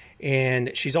Kate.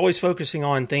 And she's always focusing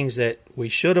on things that we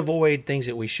should avoid, things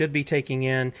that we should be taking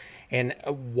in, and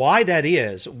why that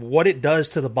is, what it does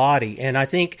to the body. And I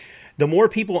think the more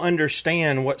people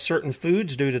understand what certain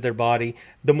foods do to their body,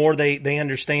 the more they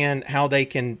understand how they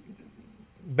can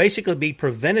basically be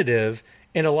preventative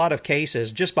in a lot of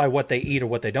cases just by what they eat or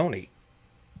what they don't eat.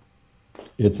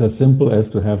 It's as simple as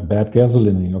to have bad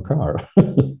gasoline in your car.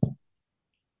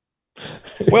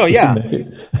 Well, yeah.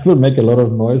 It will make a lot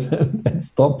of noise and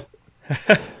stop.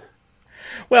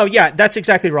 Well, yeah, that's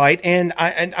exactly right. And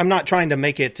I'm not trying to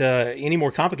make it any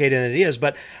more complicated than it is,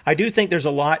 but I do think there's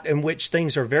a lot in which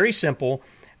things are very simple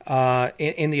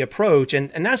in the approach.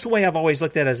 And that's the way I've always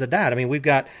looked at it as a dad. I mean,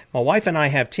 my wife and I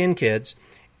have 10 kids.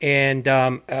 And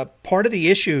part of the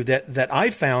issue that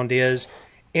I found is,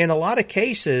 in a lot of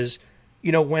cases,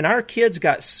 when our kids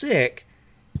got sick,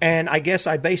 and I guess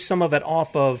I based some of it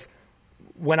off of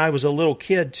when I was a little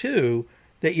kid too,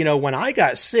 that, when I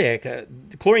got sick,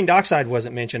 chlorine dioxide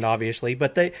wasn't mentioned, obviously,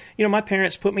 but my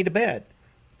parents put me to bed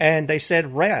and they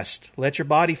said, rest, let your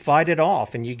body fight it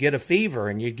off. And you get a fever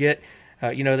and you get,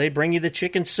 they bring you the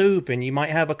chicken soup and you might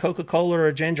have a Coca-Cola or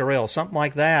a ginger ale, something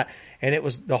like that. And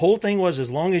the whole thing was, as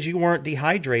long as you weren't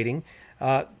dehydrating,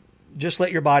 just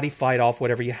let your body fight off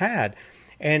whatever you had.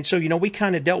 And so, we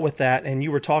kind of dealt with that. And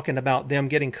you were talking about them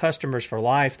getting customers for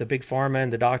life, the big pharma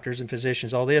and the doctors and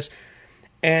physicians, all this.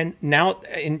 And now,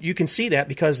 and you can see that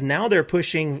because now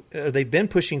they've been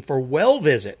pushing for well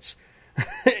visits.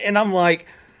 And I'm like,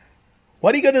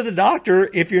 why do you go to the doctor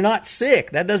if you're not sick?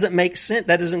 That doesn't make sense.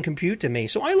 That doesn't compute to me.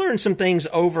 So I learned some things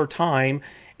over time.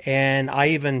 And I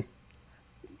even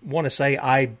want to say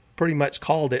I pretty much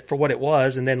called it for what it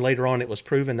was. And then later on, it was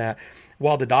proven that.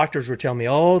 while the doctors were telling me,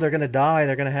 oh, they're going to die,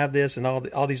 they're going to have this and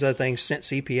all these other things, sent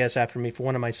CPS after me for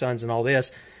one of my sons and all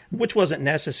this, which wasn't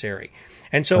necessary.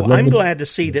 And so I'm glad to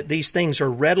see that these things are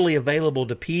readily available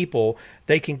to people.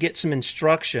 They can get some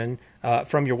instruction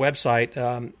from your website.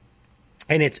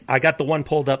 And I got the one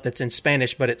pulled up that's in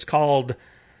Spanish, but it's called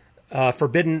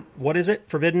Forbidden, what is it?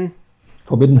 Forbidden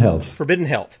Health. Forbidden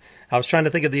Health. I was trying to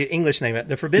think of the English name.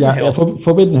 The Forbidden Health.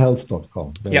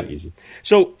 Forbiddenhealth.com. Very easy.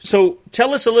 So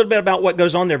tell us a little bit about what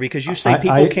goes on there, because you say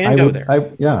people can go there.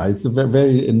 It's a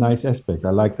very nice aspect. I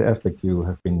like the aspect you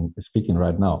have been speaking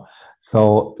right now.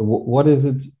 So what is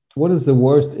it? What is the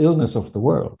worst illness of the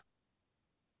world?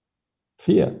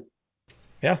 Fear.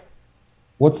 Yeah.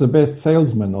 What's the best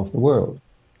salesman of the world?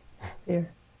 Fear.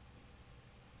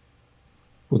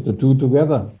 Put the two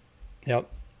together. Yep.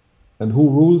 And who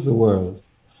rules the world?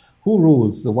 Who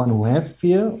rules? The one who has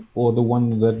fear or the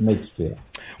one that makes fear?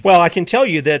 Well, I can tell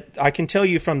you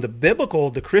from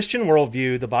the Christian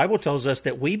worldview, the Bible tells us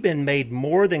that we've been made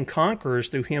more than conquerors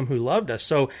through Him who loved us.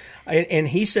 So, and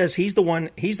He says He's the one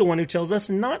who tells us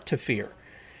not to fear.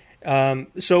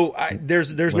 There's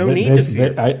no need to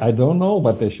fear. I don't know,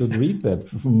 but they should read that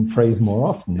phrase more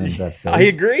often than that phrase. I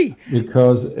agree.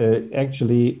 Because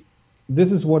actually,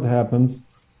 this is what happens.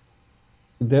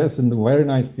 There's a very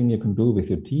nice thing you can do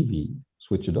with your TV.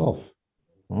 Switch it off.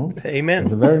 Amen.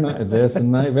 There's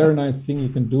a very nice thing you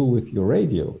can do with your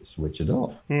radio. Switch it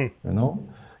off. You know,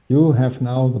 you have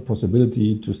now the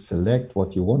possibility to select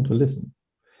what you want to listen.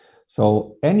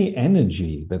 So any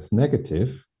energy that's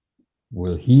negative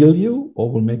will heal you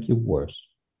or will make you worse.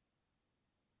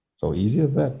 So easy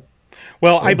as that.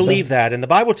 Well, I believe that. And the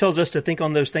Bible tells us to think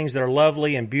on those things that are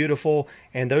lovely and beautiful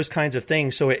and those kinds of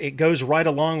things. So it goes right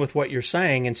along with what you're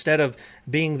saying. Instead of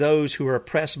being those who are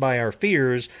oppressed by our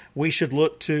fears, we should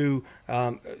look to,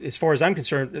 as far as I'm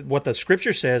concerned, what the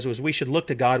Scripture says was we should look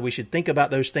to God. We should think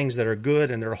about those things that are good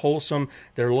and they're wholesome,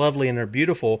 they're lovely, and they're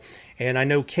beautiful. And I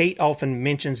know Kate often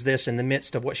mentions this in the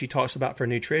midst of what she talks about for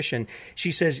nutrition.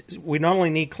 She says we not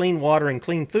only need clean water and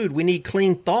clean food, we need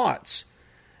clean thoughts.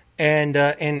 And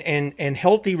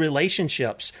healthy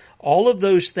relationships. All of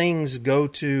those things go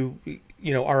to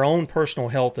our own personal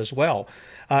health as well.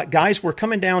 Guys, we're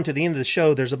coming down to the end of the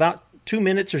show. There's about 2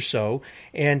 minutes or so,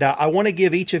 and I want to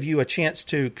give each of you a chance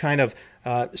to kind of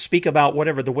speak about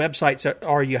whatever the websites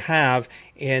are you have,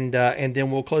 and then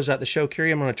we'll close out the show.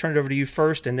 Carrie, I'm going to turn it over to you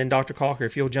first, and then Dr. Kalcker,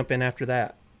 if you'll jump in after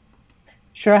that.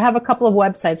 Sure. I have a couple of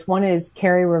websites. One is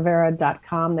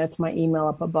carrierivera.com. That's my email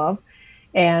up above.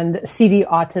 And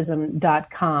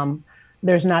cdautism.com.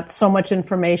 There's not so much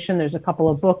information. There's a couple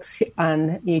of books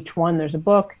on each one. There's a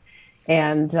book,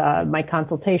 and my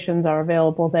consultations are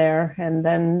available there. And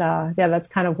then, that's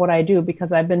kind of what I do,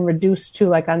 because I've been reduced to,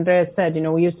 like Andreas said,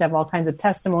 we used to have all kinds of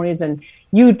testimonies and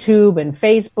YouTube and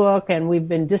Facebook, and we've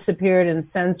been disappeared and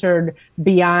censored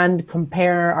beyond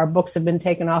compare. Our books have been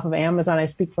taken off of Amazon. I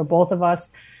speak for both of us.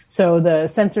 So the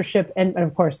censorship and,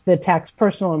 of course, the attacks,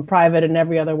 personal and private, and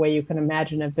every other way you can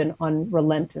imagine, have been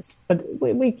unrelenting. But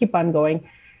we keep on going.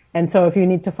 And so if you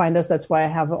need to find us, that's why I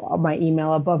have my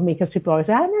email above me, because people always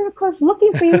say, I was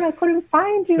looking for you and I couldn't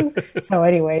find you. So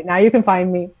anyway, now you can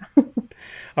find me.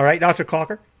 All right, Dr.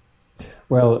 Kalcker.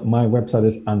 Well, my website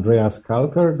is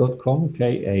andreaskalcker.com,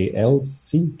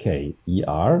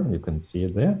 Kalcker. You can see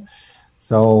it there.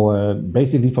 So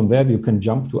basically from there, you can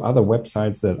jump to other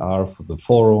websites that are for the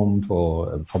forum,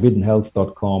 for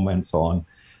forbiddenhealth.com and so on.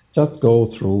 Just go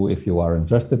through if you are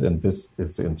interested, and this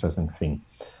is the interesting thing.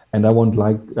 And I would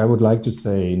like to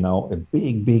say now a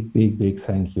big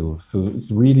thank you. So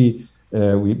it's really,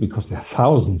 because there are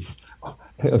thousands.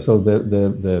 So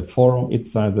the forum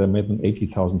itself, there are more than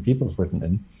 80,000 people written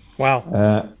in. Wow.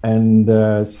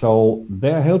 So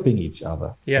they're helping each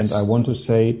other. Yes. And I want to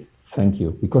say, thank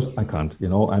you, because I can't,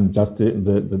 I'm just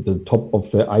the top of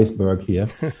the iceberg here,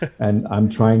 and I'm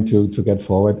trying to get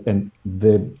forward. And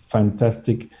the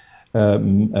fantastic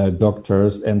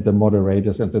doctors and the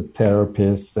moderators and the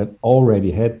therapists that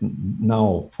already had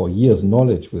now for years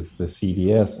knowledge with the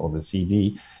CDS or the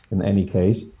CD in any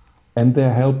case, and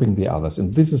they're helping the others.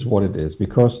 And this is what it is,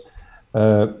 because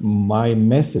my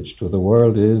message to the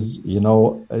world is,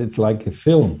 it's like a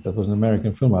film. That was an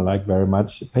American film I like very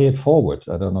much. Pay It Forward.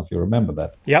 I don't know if you remember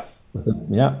that. Yep.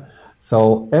 Yeah.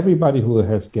 So everybody who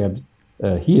has get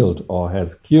healed or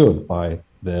has cured by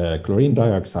the chlorine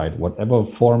dioxide, whatever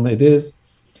form it is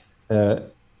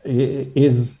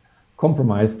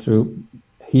compromised to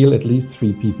heal at least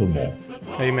 3 people more.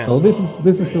 Amen. So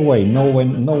this is the way. No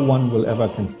one will ever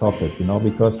can stop it,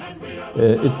 because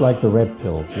it's like the red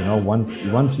pill.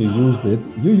 Once you used it,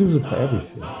 you use it for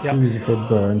everything. Yep. You use it for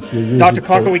burns. You use Dr. it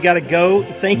Kalcker, for... we got to go.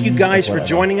 Thank you guys for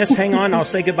joining us. Hang on, I'll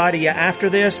say goodbye to you after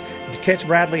this. Catch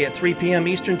Bradley at 3 p.m.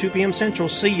 Eastern, 2 p.m. Central.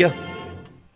 See ya.